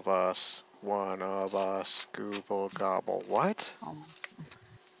 One of us, Google gobble. What?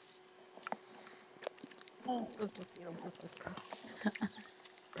 Oh, this was beautiful.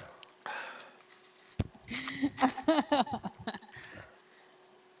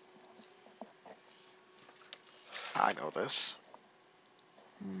 I know this.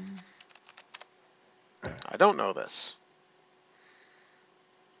 I don't know this.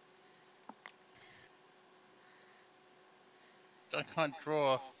 I can't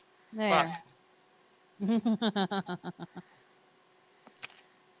draw. There. You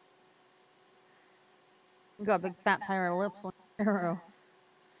got big fat pirate lips on your arrow.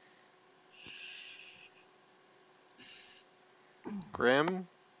 Grim?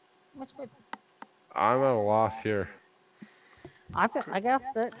 Which way? I'm at a loss here. I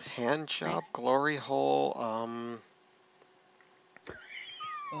guessed it. Hand job, glory hole, I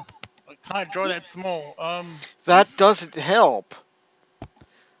can't draw that small. That doesn't help.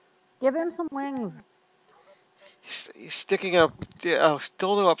 Give him some wings. He's sticking a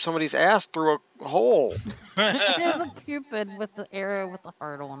dildo up somebody's ass through a hole. There's a cupid with the arrow with the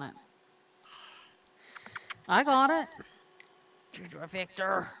heart on it. I got it. You're a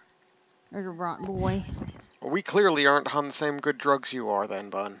victor. There's a rotten boy. Well, we clearly aren't on the same good drugs you are then,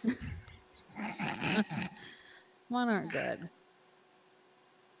 bun. Mine aren't good.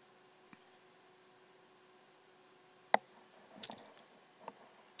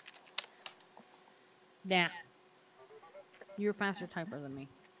 Yeah. You're a faster typer than me.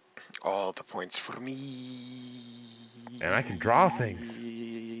 All the points for me. And I can draw things.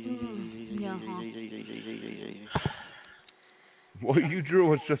 Yeah. What you drew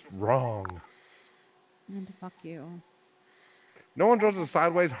was just wrong. And fuck you. No one draws a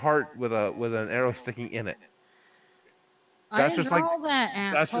sideways heart with an arrow sticking in it. I That's didn't just like draw that,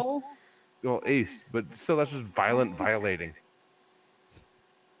 that's just asshole. well, Ace, but still that's just violent violating.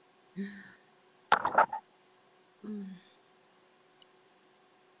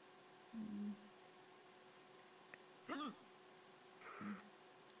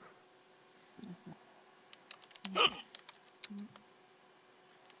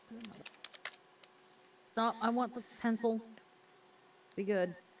 Stop. I want the pencil. Be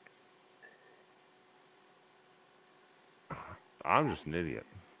good. I'm just an idiot.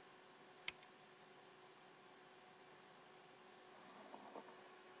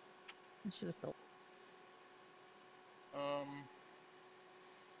 I should have filled.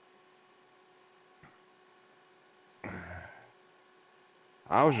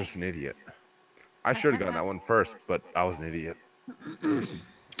 I was just an idiot. I should have gotten that one first, but I was an idiot.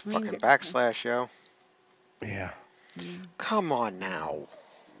 Fucking backslash, yo. Yeah. Come on now.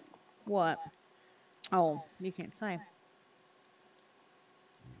 What? Oh, you can't say.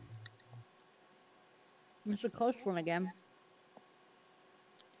 It's a close one again.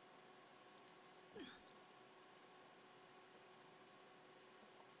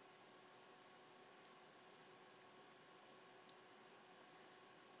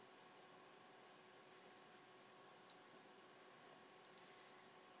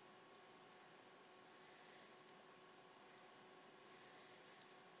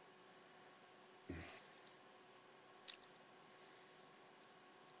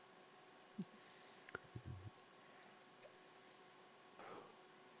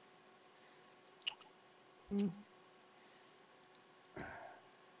 Okay.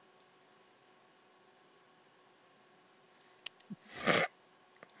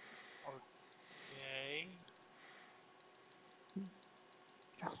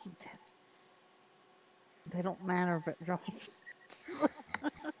 Draw some tits. They don't matter, but draw.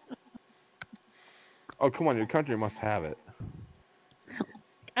 Oh, come on. Your country must have it.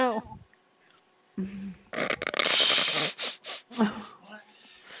 Oh. What?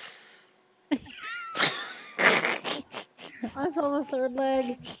 I saw the third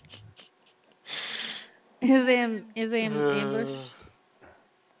leg. Is ambush?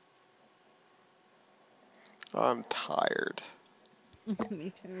 I'm tired.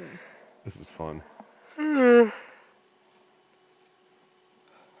 Me too. This is fun.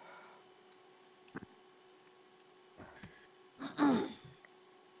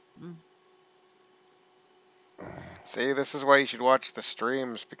 See, this is why you should watch the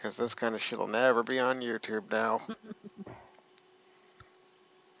streams, because this kind of shit will never be on YouTube now.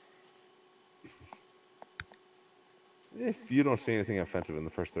 If you don't see anything offensive in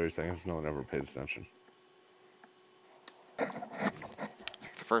the first 30 seconds, no one ever pays attention.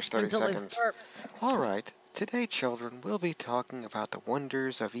 The first 30 Until they seconds. start. Alright, today, children, we'll be talking about the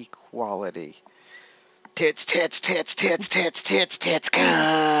wonders of equality. Tits, tits, tits, tits, tits, tits, tits,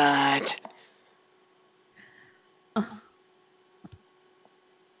 cut! Oh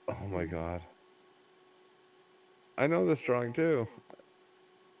my god. I know this drawing too.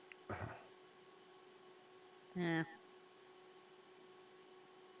 Yeah.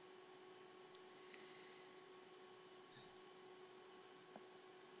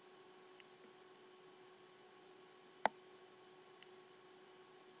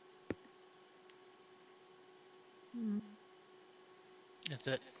 Is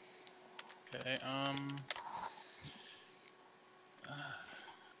it? Okay.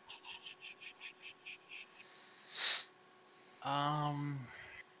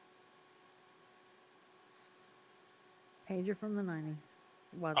 Pager from the 90s.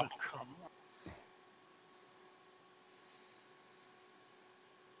 Was Oh it? come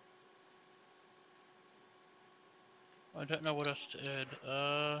on. I don't know what else to add.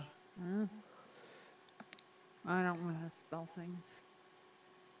 I don't know how to spell things.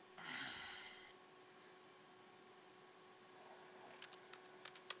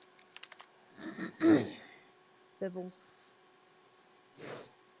 Bibbles.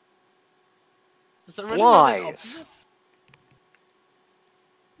 Is it really not that Lies! obvious?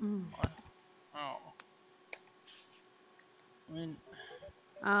 Mm. Oh. I mean,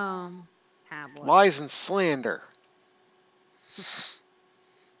 Tablet. Lies and slander.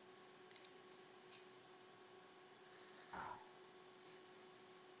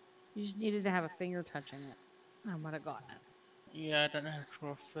 You just needed to have a finger touching it. I would have gotten it. yeah, I don't know how to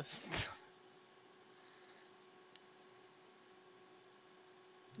draw a fist.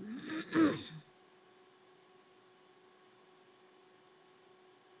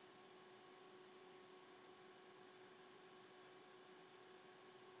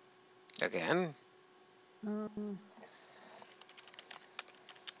 Again?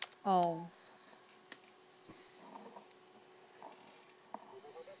 Oh.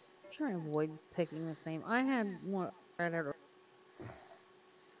 I'm trying to avoid picking the same. I had one right out.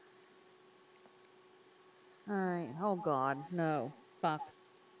 God, no. Fuck.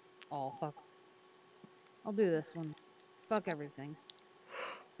 Oh, fuck. I'll do this one. Fuck everything.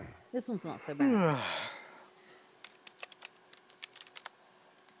 This one's not so bad. Actually. Ah.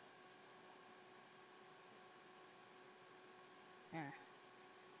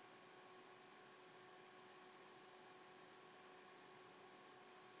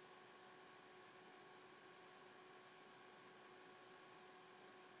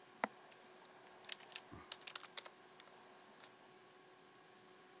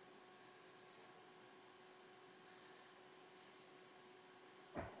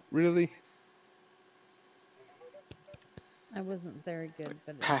 Really? I wasn't very good,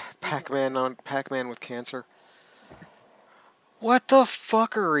 but Pac-Man with cancer. What the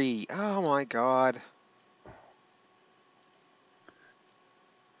fuckery? Oh my god.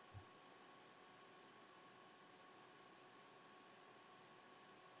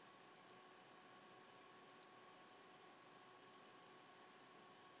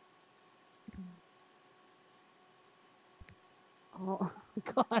 oh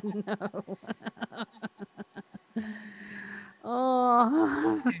God, no.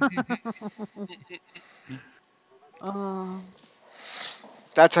 oh. oh.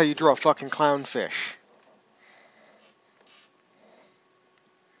 That's how you draw a fucking clownfish.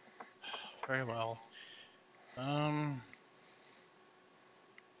 Very well.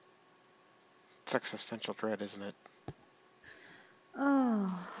 It's existential dread, isn't it?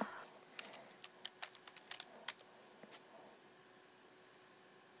 Oh.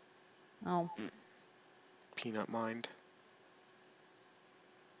 Oh. Peanut mind.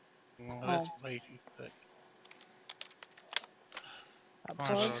 That's way too thick. That's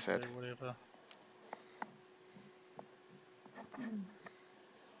Fine, what she I'll said. do whatever.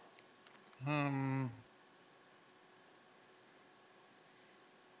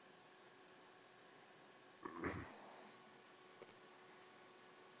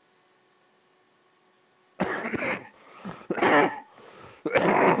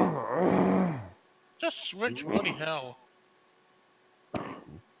 Just switch, bloody hell.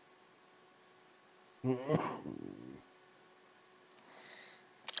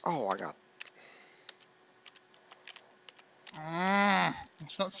 Oh, I got.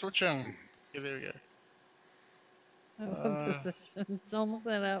 It's not switching. Okay, there we go. What position? Don't look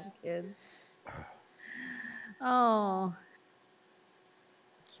that up, kids. Oh.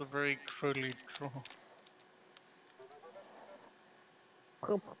 It's a very crudely drawn.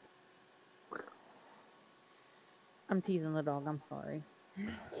 I'm teasing the dog. I'm sorry.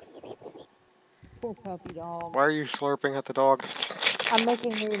 Poor puppy dog. Why are you slurping at the dog? I'm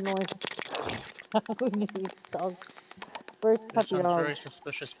making weird noises. dog. Where's That puppy sounds dog? very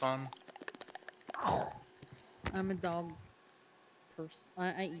suspicious, Bun. I'm a dog person.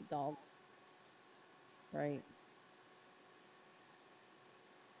 I eat dog. Right.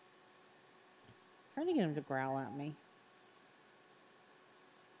 Trying to get him to growl at me.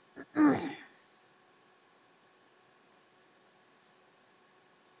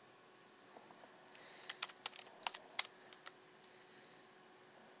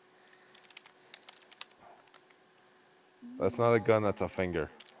 That's not a gun, that's a finger.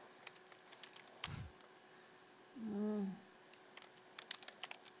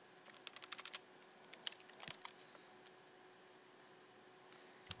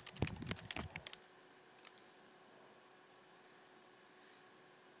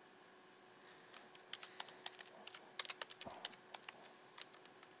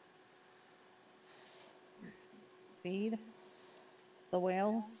 Feed the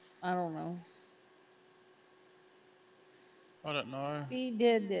whales? I don't know. I don't know. He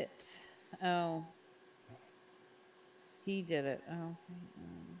did it. Oh. He did it. Oh, okay.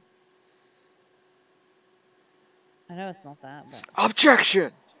 I know it's not that, but.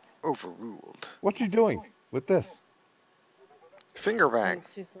 Objection! Overruled. What's he doing with this? Finger It bang. was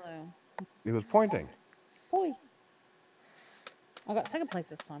too slow. He was pointing. Boy. I got second place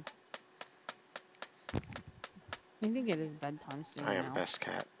this time. I think it is bedtime soon I am now. best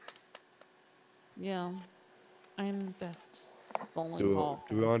cat. Yeah. I'm best bowling Do ball.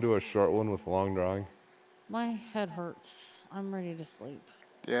 we want to do a short one with long drawing? My head hurts. I'm ready to sleep.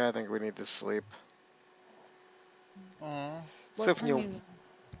 Yeah, I think we need to sleep. Aw. What Except time you. you...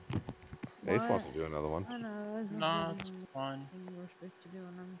 Ace wants What? to do another one. I know. It's Nah, it's fine. thing you were supposed to do,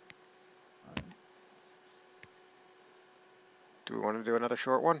 and I'm sorry. Do we want to do another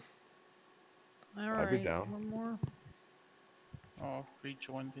short one? All I'd be right, down. one more. I'll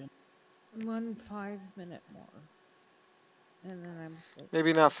rejoin then. 5 minute more, and then I'm asleep.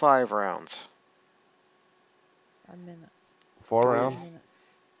 Maybe not 5 rounds. 5 minutes. 4 Do we- rounds, minutes.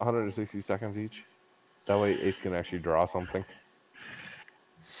 160 seconds each. That way Ace can actually draw something.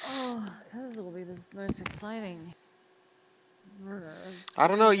 Oh, this will be the most exciting. I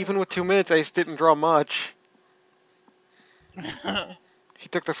don't know, even with 2 minutes, Ace didn't draw much. He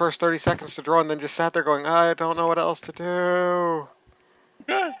took the first 30 seconds to draw and then just sat there going, I don't know what else to do.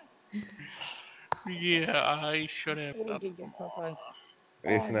 Yeah, I should have done more.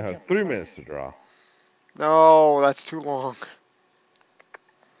 Ace now has 3 minutes to draw. No, that's too long.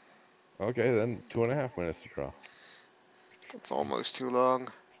 Okay, then 2.5 minutes to draw. It's almost too long.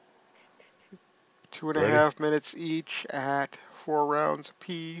 Two and a Ready? half minutes each at 4 rounds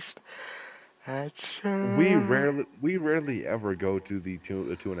apiece. That's We rarely ever go to the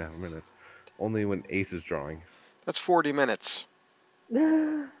 2.5 minutes. Only when Ace is drawing. that's 40 minutes.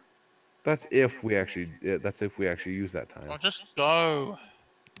 That's if we actually use that time. I'll just go.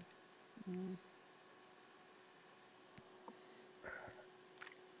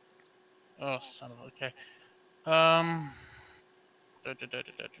 Oh, son of a. Okay. Da, da, da,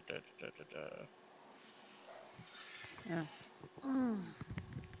 da, da, da, da, da, da. Yeah.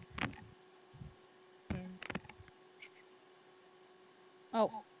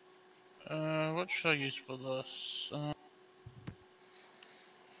 Oh, What should I use for this?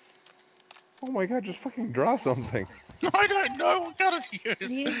 Oh my god, just fucking draw something. I don't know what kind to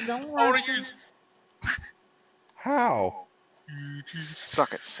use. don't I want rush to it. use. How?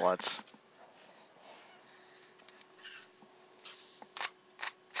 Suck it, sluts.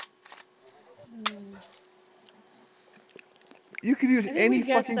 You could use I think any we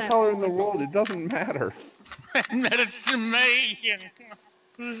guessed fucking that color in the almost. world. It doesn't matter. Admit it's to me.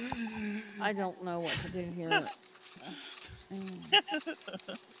 I don't know what to do here.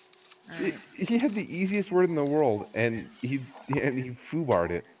 Alright. He had the easiest word in the world, and he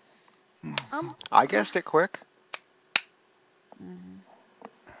foobarred it. I guessed it quick.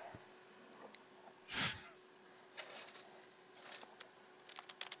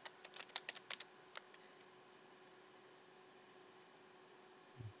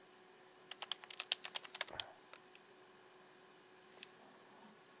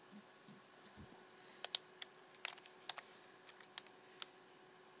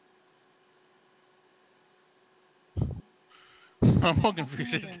 I'm more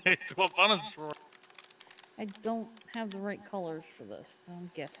confused as to what Bunner's drawing. I don't have the right colors for this, so I'm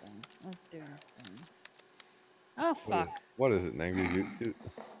guessing. Or doing things. Oh, fuck. What is it, Nangry Zoot Suit?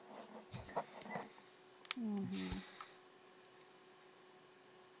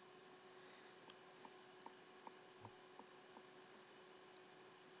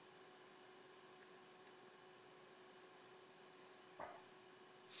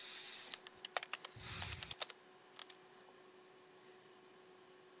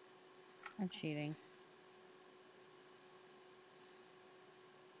 I'm cheating.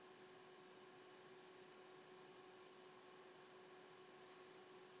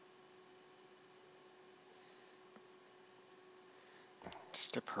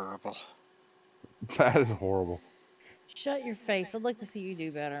 Just deplorable. That is horrible. Shut your face. I'd like to see you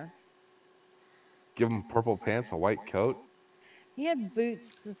do better. Give him purple pants, a white coat. He had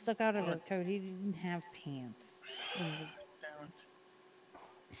boots that stuck out of his coat. He didn't have pants.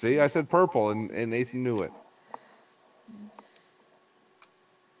 See, I said purple, and Nathan knew it.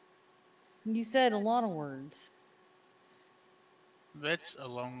 You said a lot of words. That's a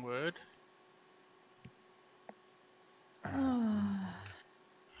long word.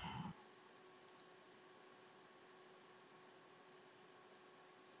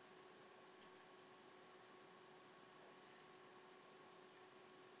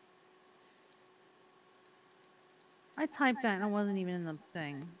 I typed that and I wasn't even in the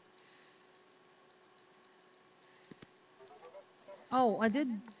thing. Oh, I did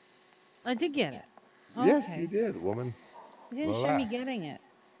get it. Yes, Okay. you did, woman. It didn't show me getting it.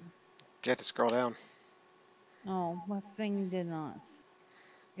 You have to scroll down. Oh, my thing did not.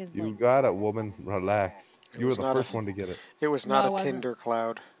 It's You like, got it, woman. Relax. It You were was the not first a- one to get it. It was No, not it a wasn't. Tinder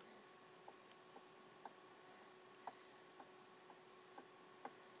cloud.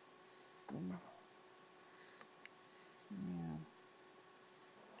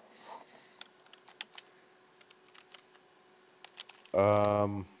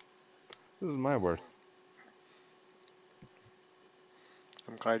 This is my word.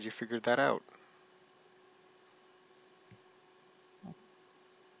 I'm glad you figured that out.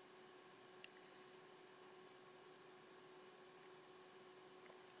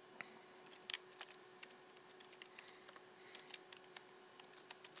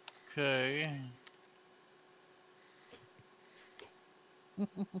 Okay.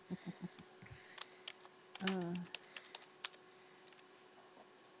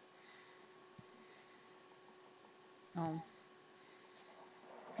 Oh.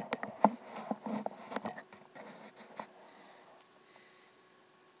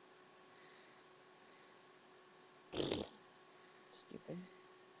 Stupid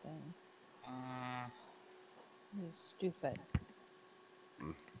thing. This is stupid.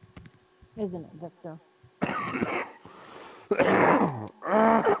 Isn't it, Victor?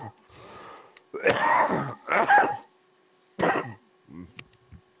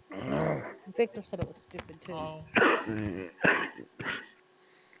 Victor said it was stupid too. Oh.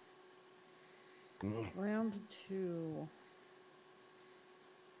 Round 2.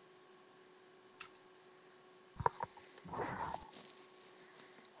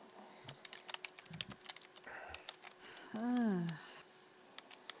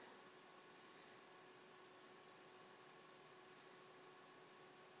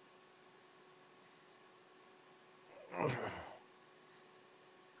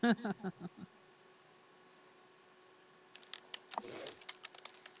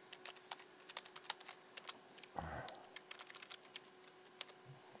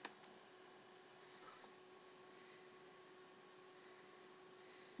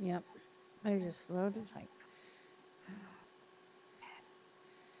 Yep. I just slow to type.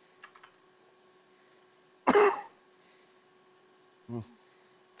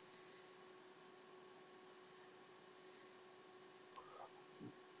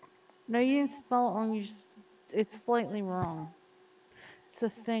 No, you didn't spell it wrong. It's slightly wrong. It's a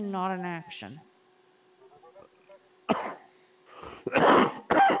thing, not an action.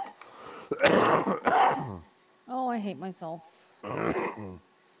 Oh, I hate myself.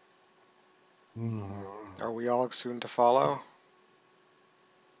 Are we all soon to follow?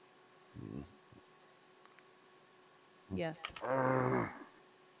 Yes.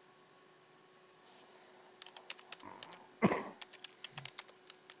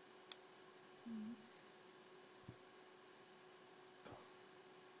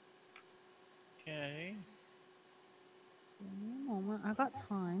 Okay. Give me a moment. I got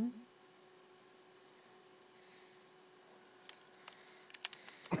time.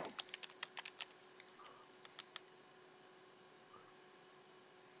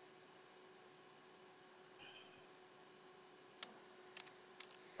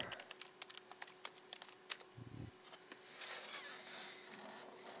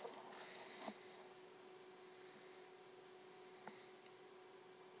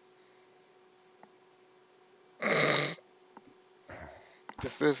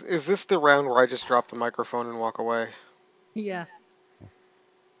 Is this the round where I just drop the microphone and walk away? Yes.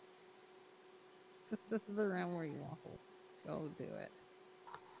 This is the round where you walk away. Go do it.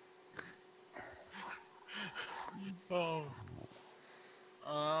 Oh.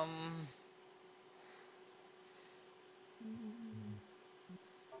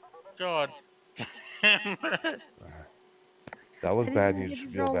 God. That was I bad didn't news.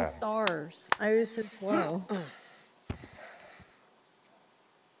 get to Real draw the bad. stars. I just said slow.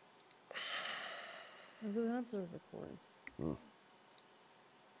 I'm going up to record.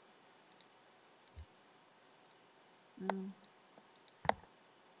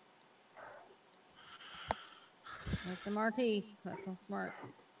 SMRT. That's so smart.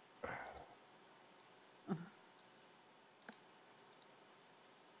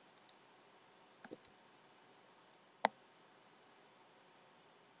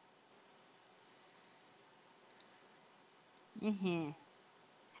 Mm-hmm.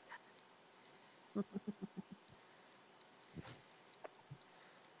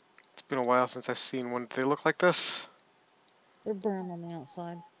 It's been a while since I've seen one. Do they look like this? They're brown on the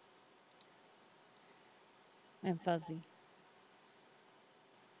outside. And fuzzy.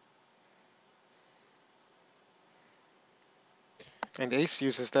 And Ace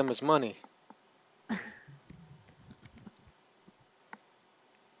uses them as money.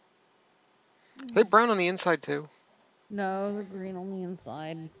 They brown on the inside too. No, they're green on the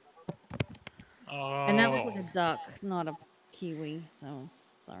inside. Oh. And that looked like a duck, not a kiwi, so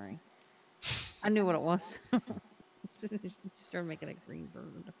sorry. I knew what it was. Just started making a green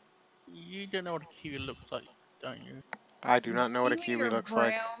bird. You don't know what a kiwi looks like, don't you? I do not know what a Kiwi kiwi are looks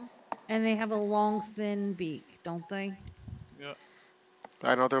brown, like. and they have a long, thin beak, don't they? Yeah.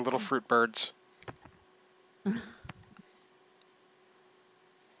 I know they're little fruit birds. I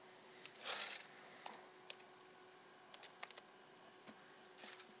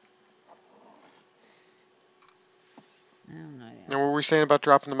don't know. And what were we saying about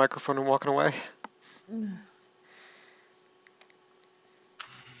dropping the microphone and walking away? No,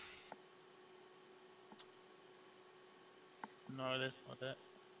 that's not it.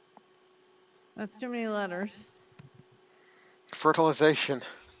 That's too many letters. Fertilization.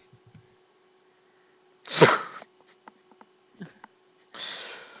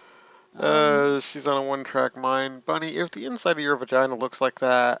 She's on a one-track mind. Bunny, if the inside of your vagina looks like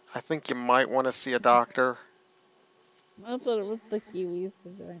that, I think you might want to see a doctor. I thought it was the Huey's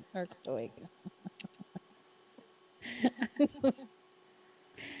vagina or cloaca.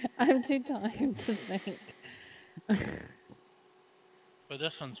 I'm too tired to think. But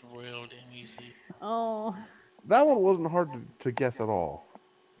this one's real damn easy. Oh. That one wasn't hard to guess at all.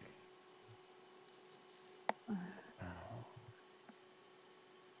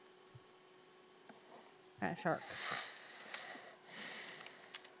 Fat shark.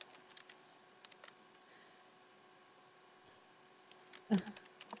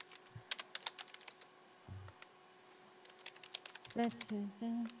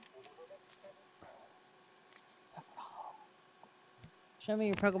 Show me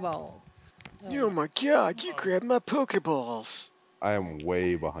your Pokeballs. Oh my god, you grabbed my Pokeballs! I am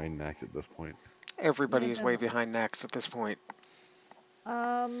way behind Max at this point. Everybody Yeah, is way behind Nax at this point.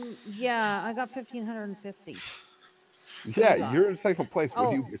 Yeah, I got 1,550. Yeah, you're in second place. What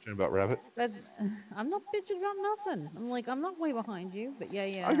are you Oh. bitching about, Rabbit? That's, I'm not bitching about nothing. I'm like, I'm not way behind you, but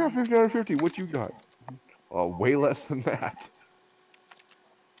yeah. I got 50 out of 50. What you got? Way less than that.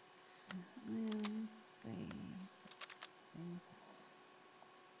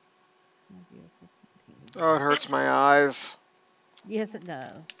 Oh, it hurts my eyes. Yes, it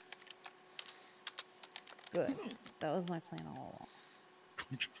does. Good. That was my plan all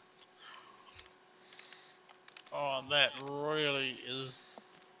Oh, that really is.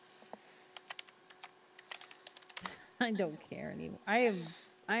 along. I don't care anymore. I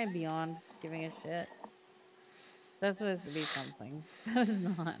am beyond giving a shit. That's supposed to be something. That is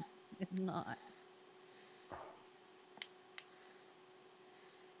not. It's not.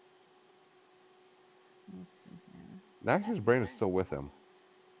 Max's brain is still with him.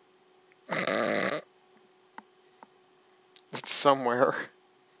 It's somewhere.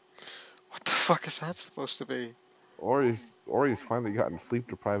 What the fuck is that supposed to be? Or he's finally gotten sleep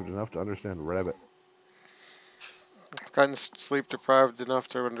deprived enough to understand Rabbit. Gotten sleep deprived enough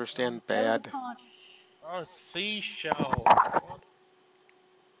to understand bad. Oh, seashell.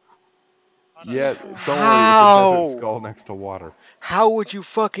 Yeah, don't worry, it's a desert skull next to water. How would you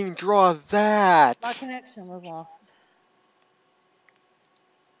fucking draw that? My connection was lost.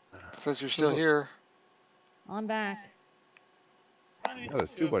 It says you're still here. I'm back. Oh,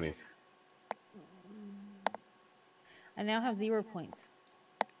 there's two bunnies. I now have 0 points.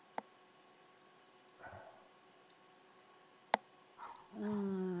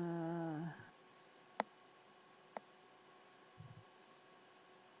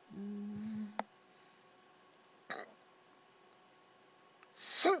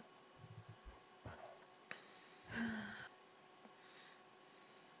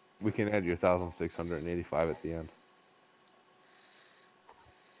 We can add your 1,685 at the end.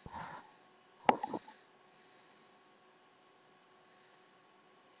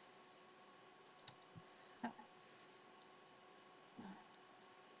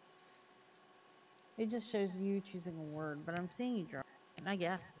 It just shows you choosing a word, but I'm seeing you draw, and I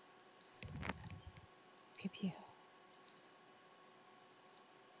guess. Pew pew.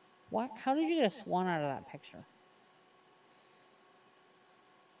 What? How did you get a swan out of that picture?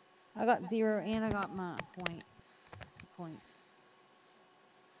 I got 0 and I got my point.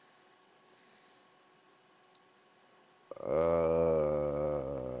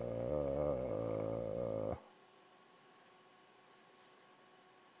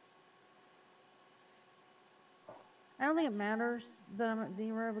 I don't think it matters that I'm at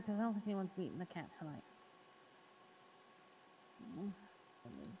 0 because I don't think anyone's beating the cat tonight. What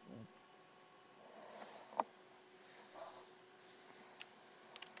is this?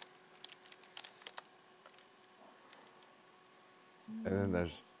 And then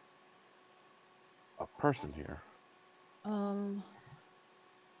there's a person here.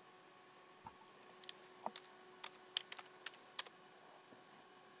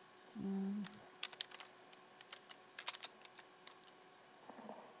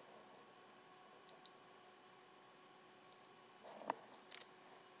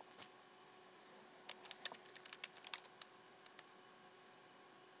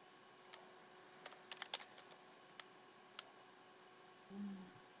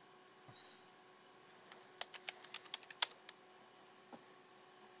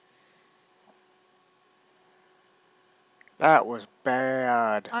 That was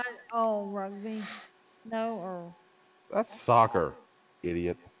bad. Rugby. No, or That's soccer,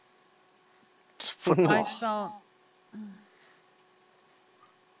 idiot. It's football. I spelled.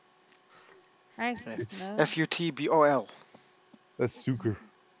 No. F-U-T-B-O-L. That's sucre.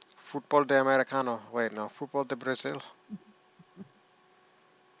 Fútbol de Americano. Wait, no. Fútbol de Brazil.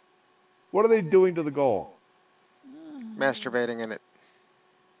 What are they doing to the goal? Masturbating in it.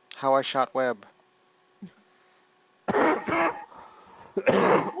 How I shot web. Pointed at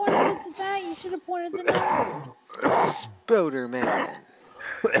the bat. You should have pointed the numbers. Spoder man.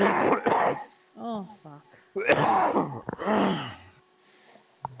 Oh fuck. There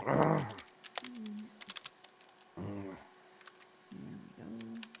we go.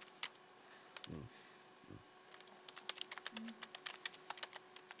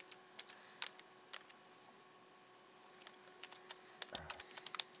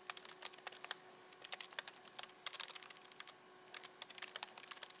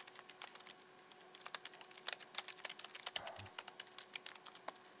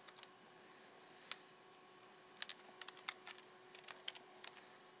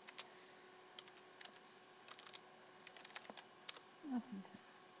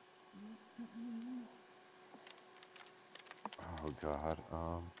 Oh God.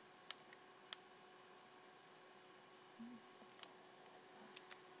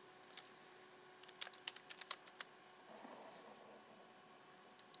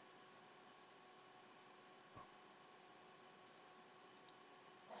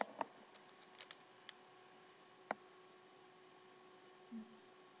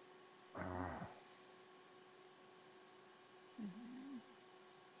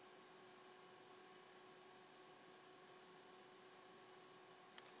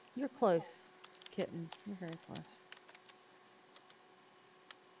 You're close, kitten. You're very close.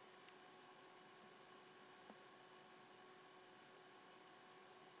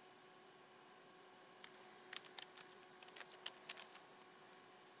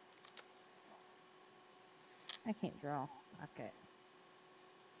 I can't draw. Okay.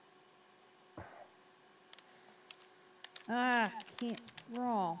 Ah, can't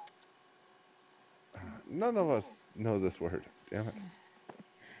draw. None of us know this word. Damn it.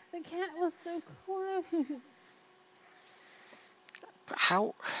 The cat was so close.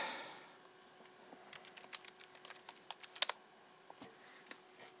 How?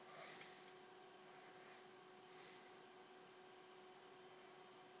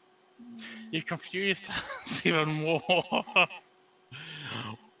 You confused us even more.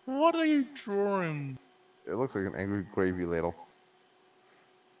 What are you drawing? It looks like an angry gravy ladle.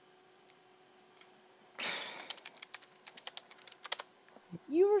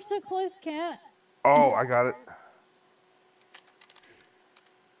 You were so close, cat. Oh, I got it.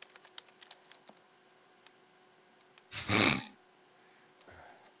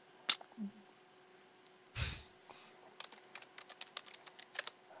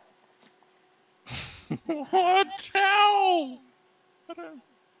 What? How? I don't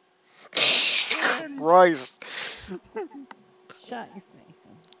understand. Christ. Shut your face.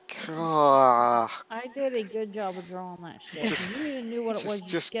 Ah, I did a good job of drawing that shit. Just- you even knew what it was. You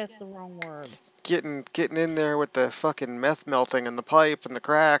just guessed the wrong word. getting in there with the fucking meth melting in the pipe and the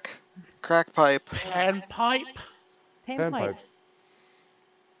crack pipe. Panpipe? Panpipes. Panpipes.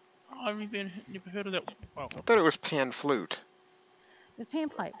 I've never heard of that. Well, I thought it was pan flute. The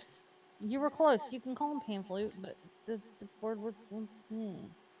panpipes. You were close. You can call them pan flute, but the word was.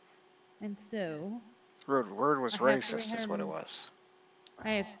 And so. Word was I have racist, is what it was.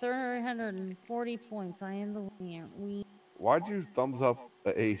 I have 340 points. I am the winner. Why'd you thumbs up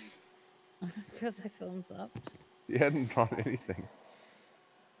the ace? Because I thumbs up. You hadn't drawn anything.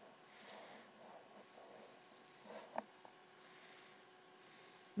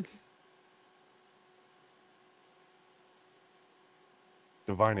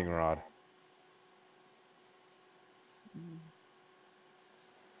 Divining rod.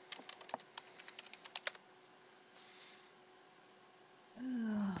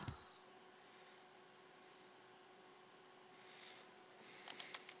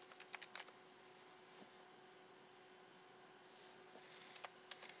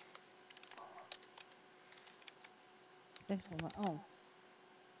 Oh.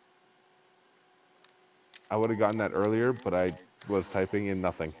 I would have gotten that earlier, but I was typing in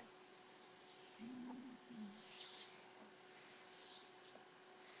nothing.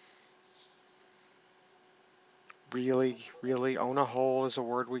 Really, own a hole is a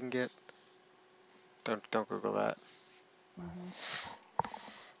word we can get. Don't Google that.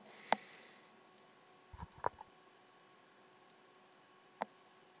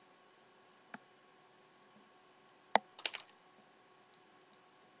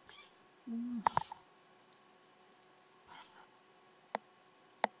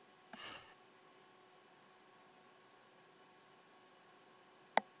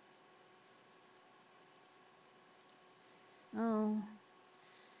 Oh.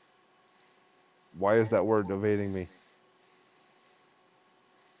 Why is that word evading me?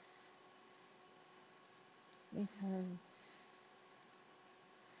 Because...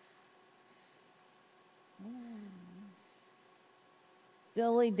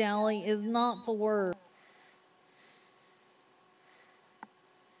 Dilly-dally is not the word.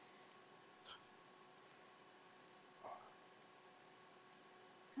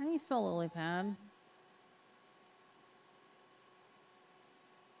 How do you spell lily pad?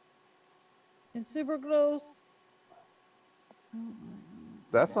 It's super gross.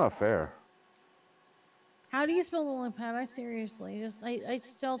 That's not fair. How do you spell lily pad? I seriously I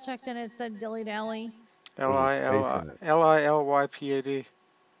still checked and it said dilly dally. There's a space in it. Lillypad.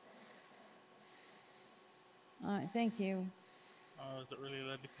 Alright, thank you. Oh, is it really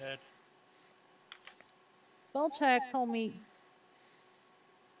lily pad? Spell check told me.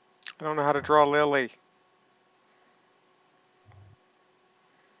 I don't know how to draw Lily.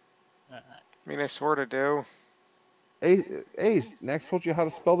 I mean, I sort of do. Ace, next told you how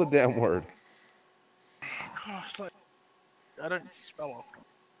to spell the damn word. Gosh, like, I don't spell often.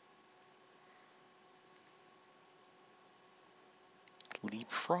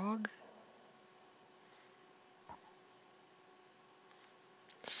 Leapfrog?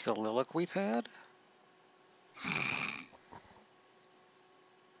 Soliloquy pad?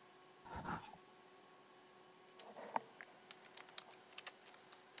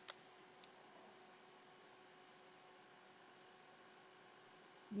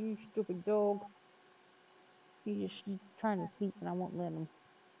 You stupid dog. He's just trying to sleep and I won't let him.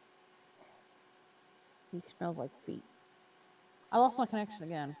 He smells like feet. I lost my connection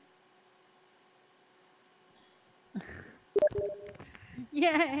again.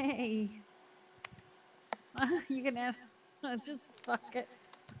 Yay! You can add. Just fuck it.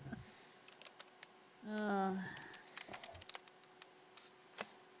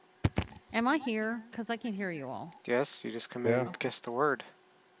 Am I here? Because I can't hear you all. Yes, you just come in and guess the word.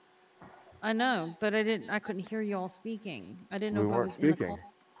 I know, but I couldn't hear you all speaking. I didn't know We if I weren't was in the speaking. call.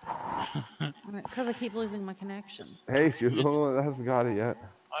 Because I keep losing my connection. Ace, you're the only one that hasn't got it yet.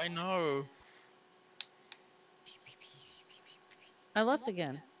 I know. I left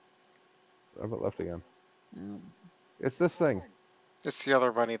again. I haven't left again. Oh. It's this thing. It's the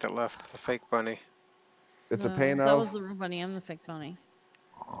other bunny that left, the fake bunny. It's No, a pain that of. was the real bunny. I'm the fake bunny.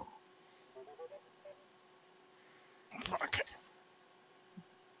 Fuck.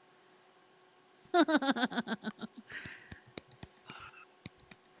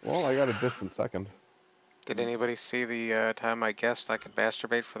 Well, I got a distant second. Did anybody see the time I guessed I could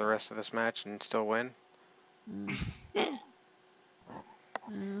masturbate for the rest of this match and still win?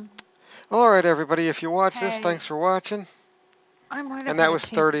 Alright, everybody, if you watch this, thanks for watching. I might have And that had was a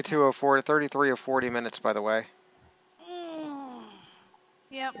chance. 33 of 40 minutes, by the way.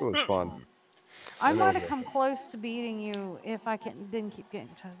 Yep. It was fun. I And might it have was come close to beating you if I didn't keep getting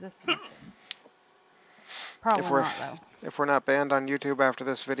disconnected. Probably not, though. If we're not banned on YouTube after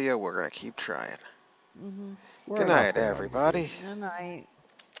this video, we're gonna keep trying. We're Good not night, banned on everybody. Good night.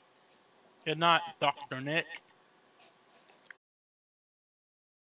 Good night, Dr. Nick.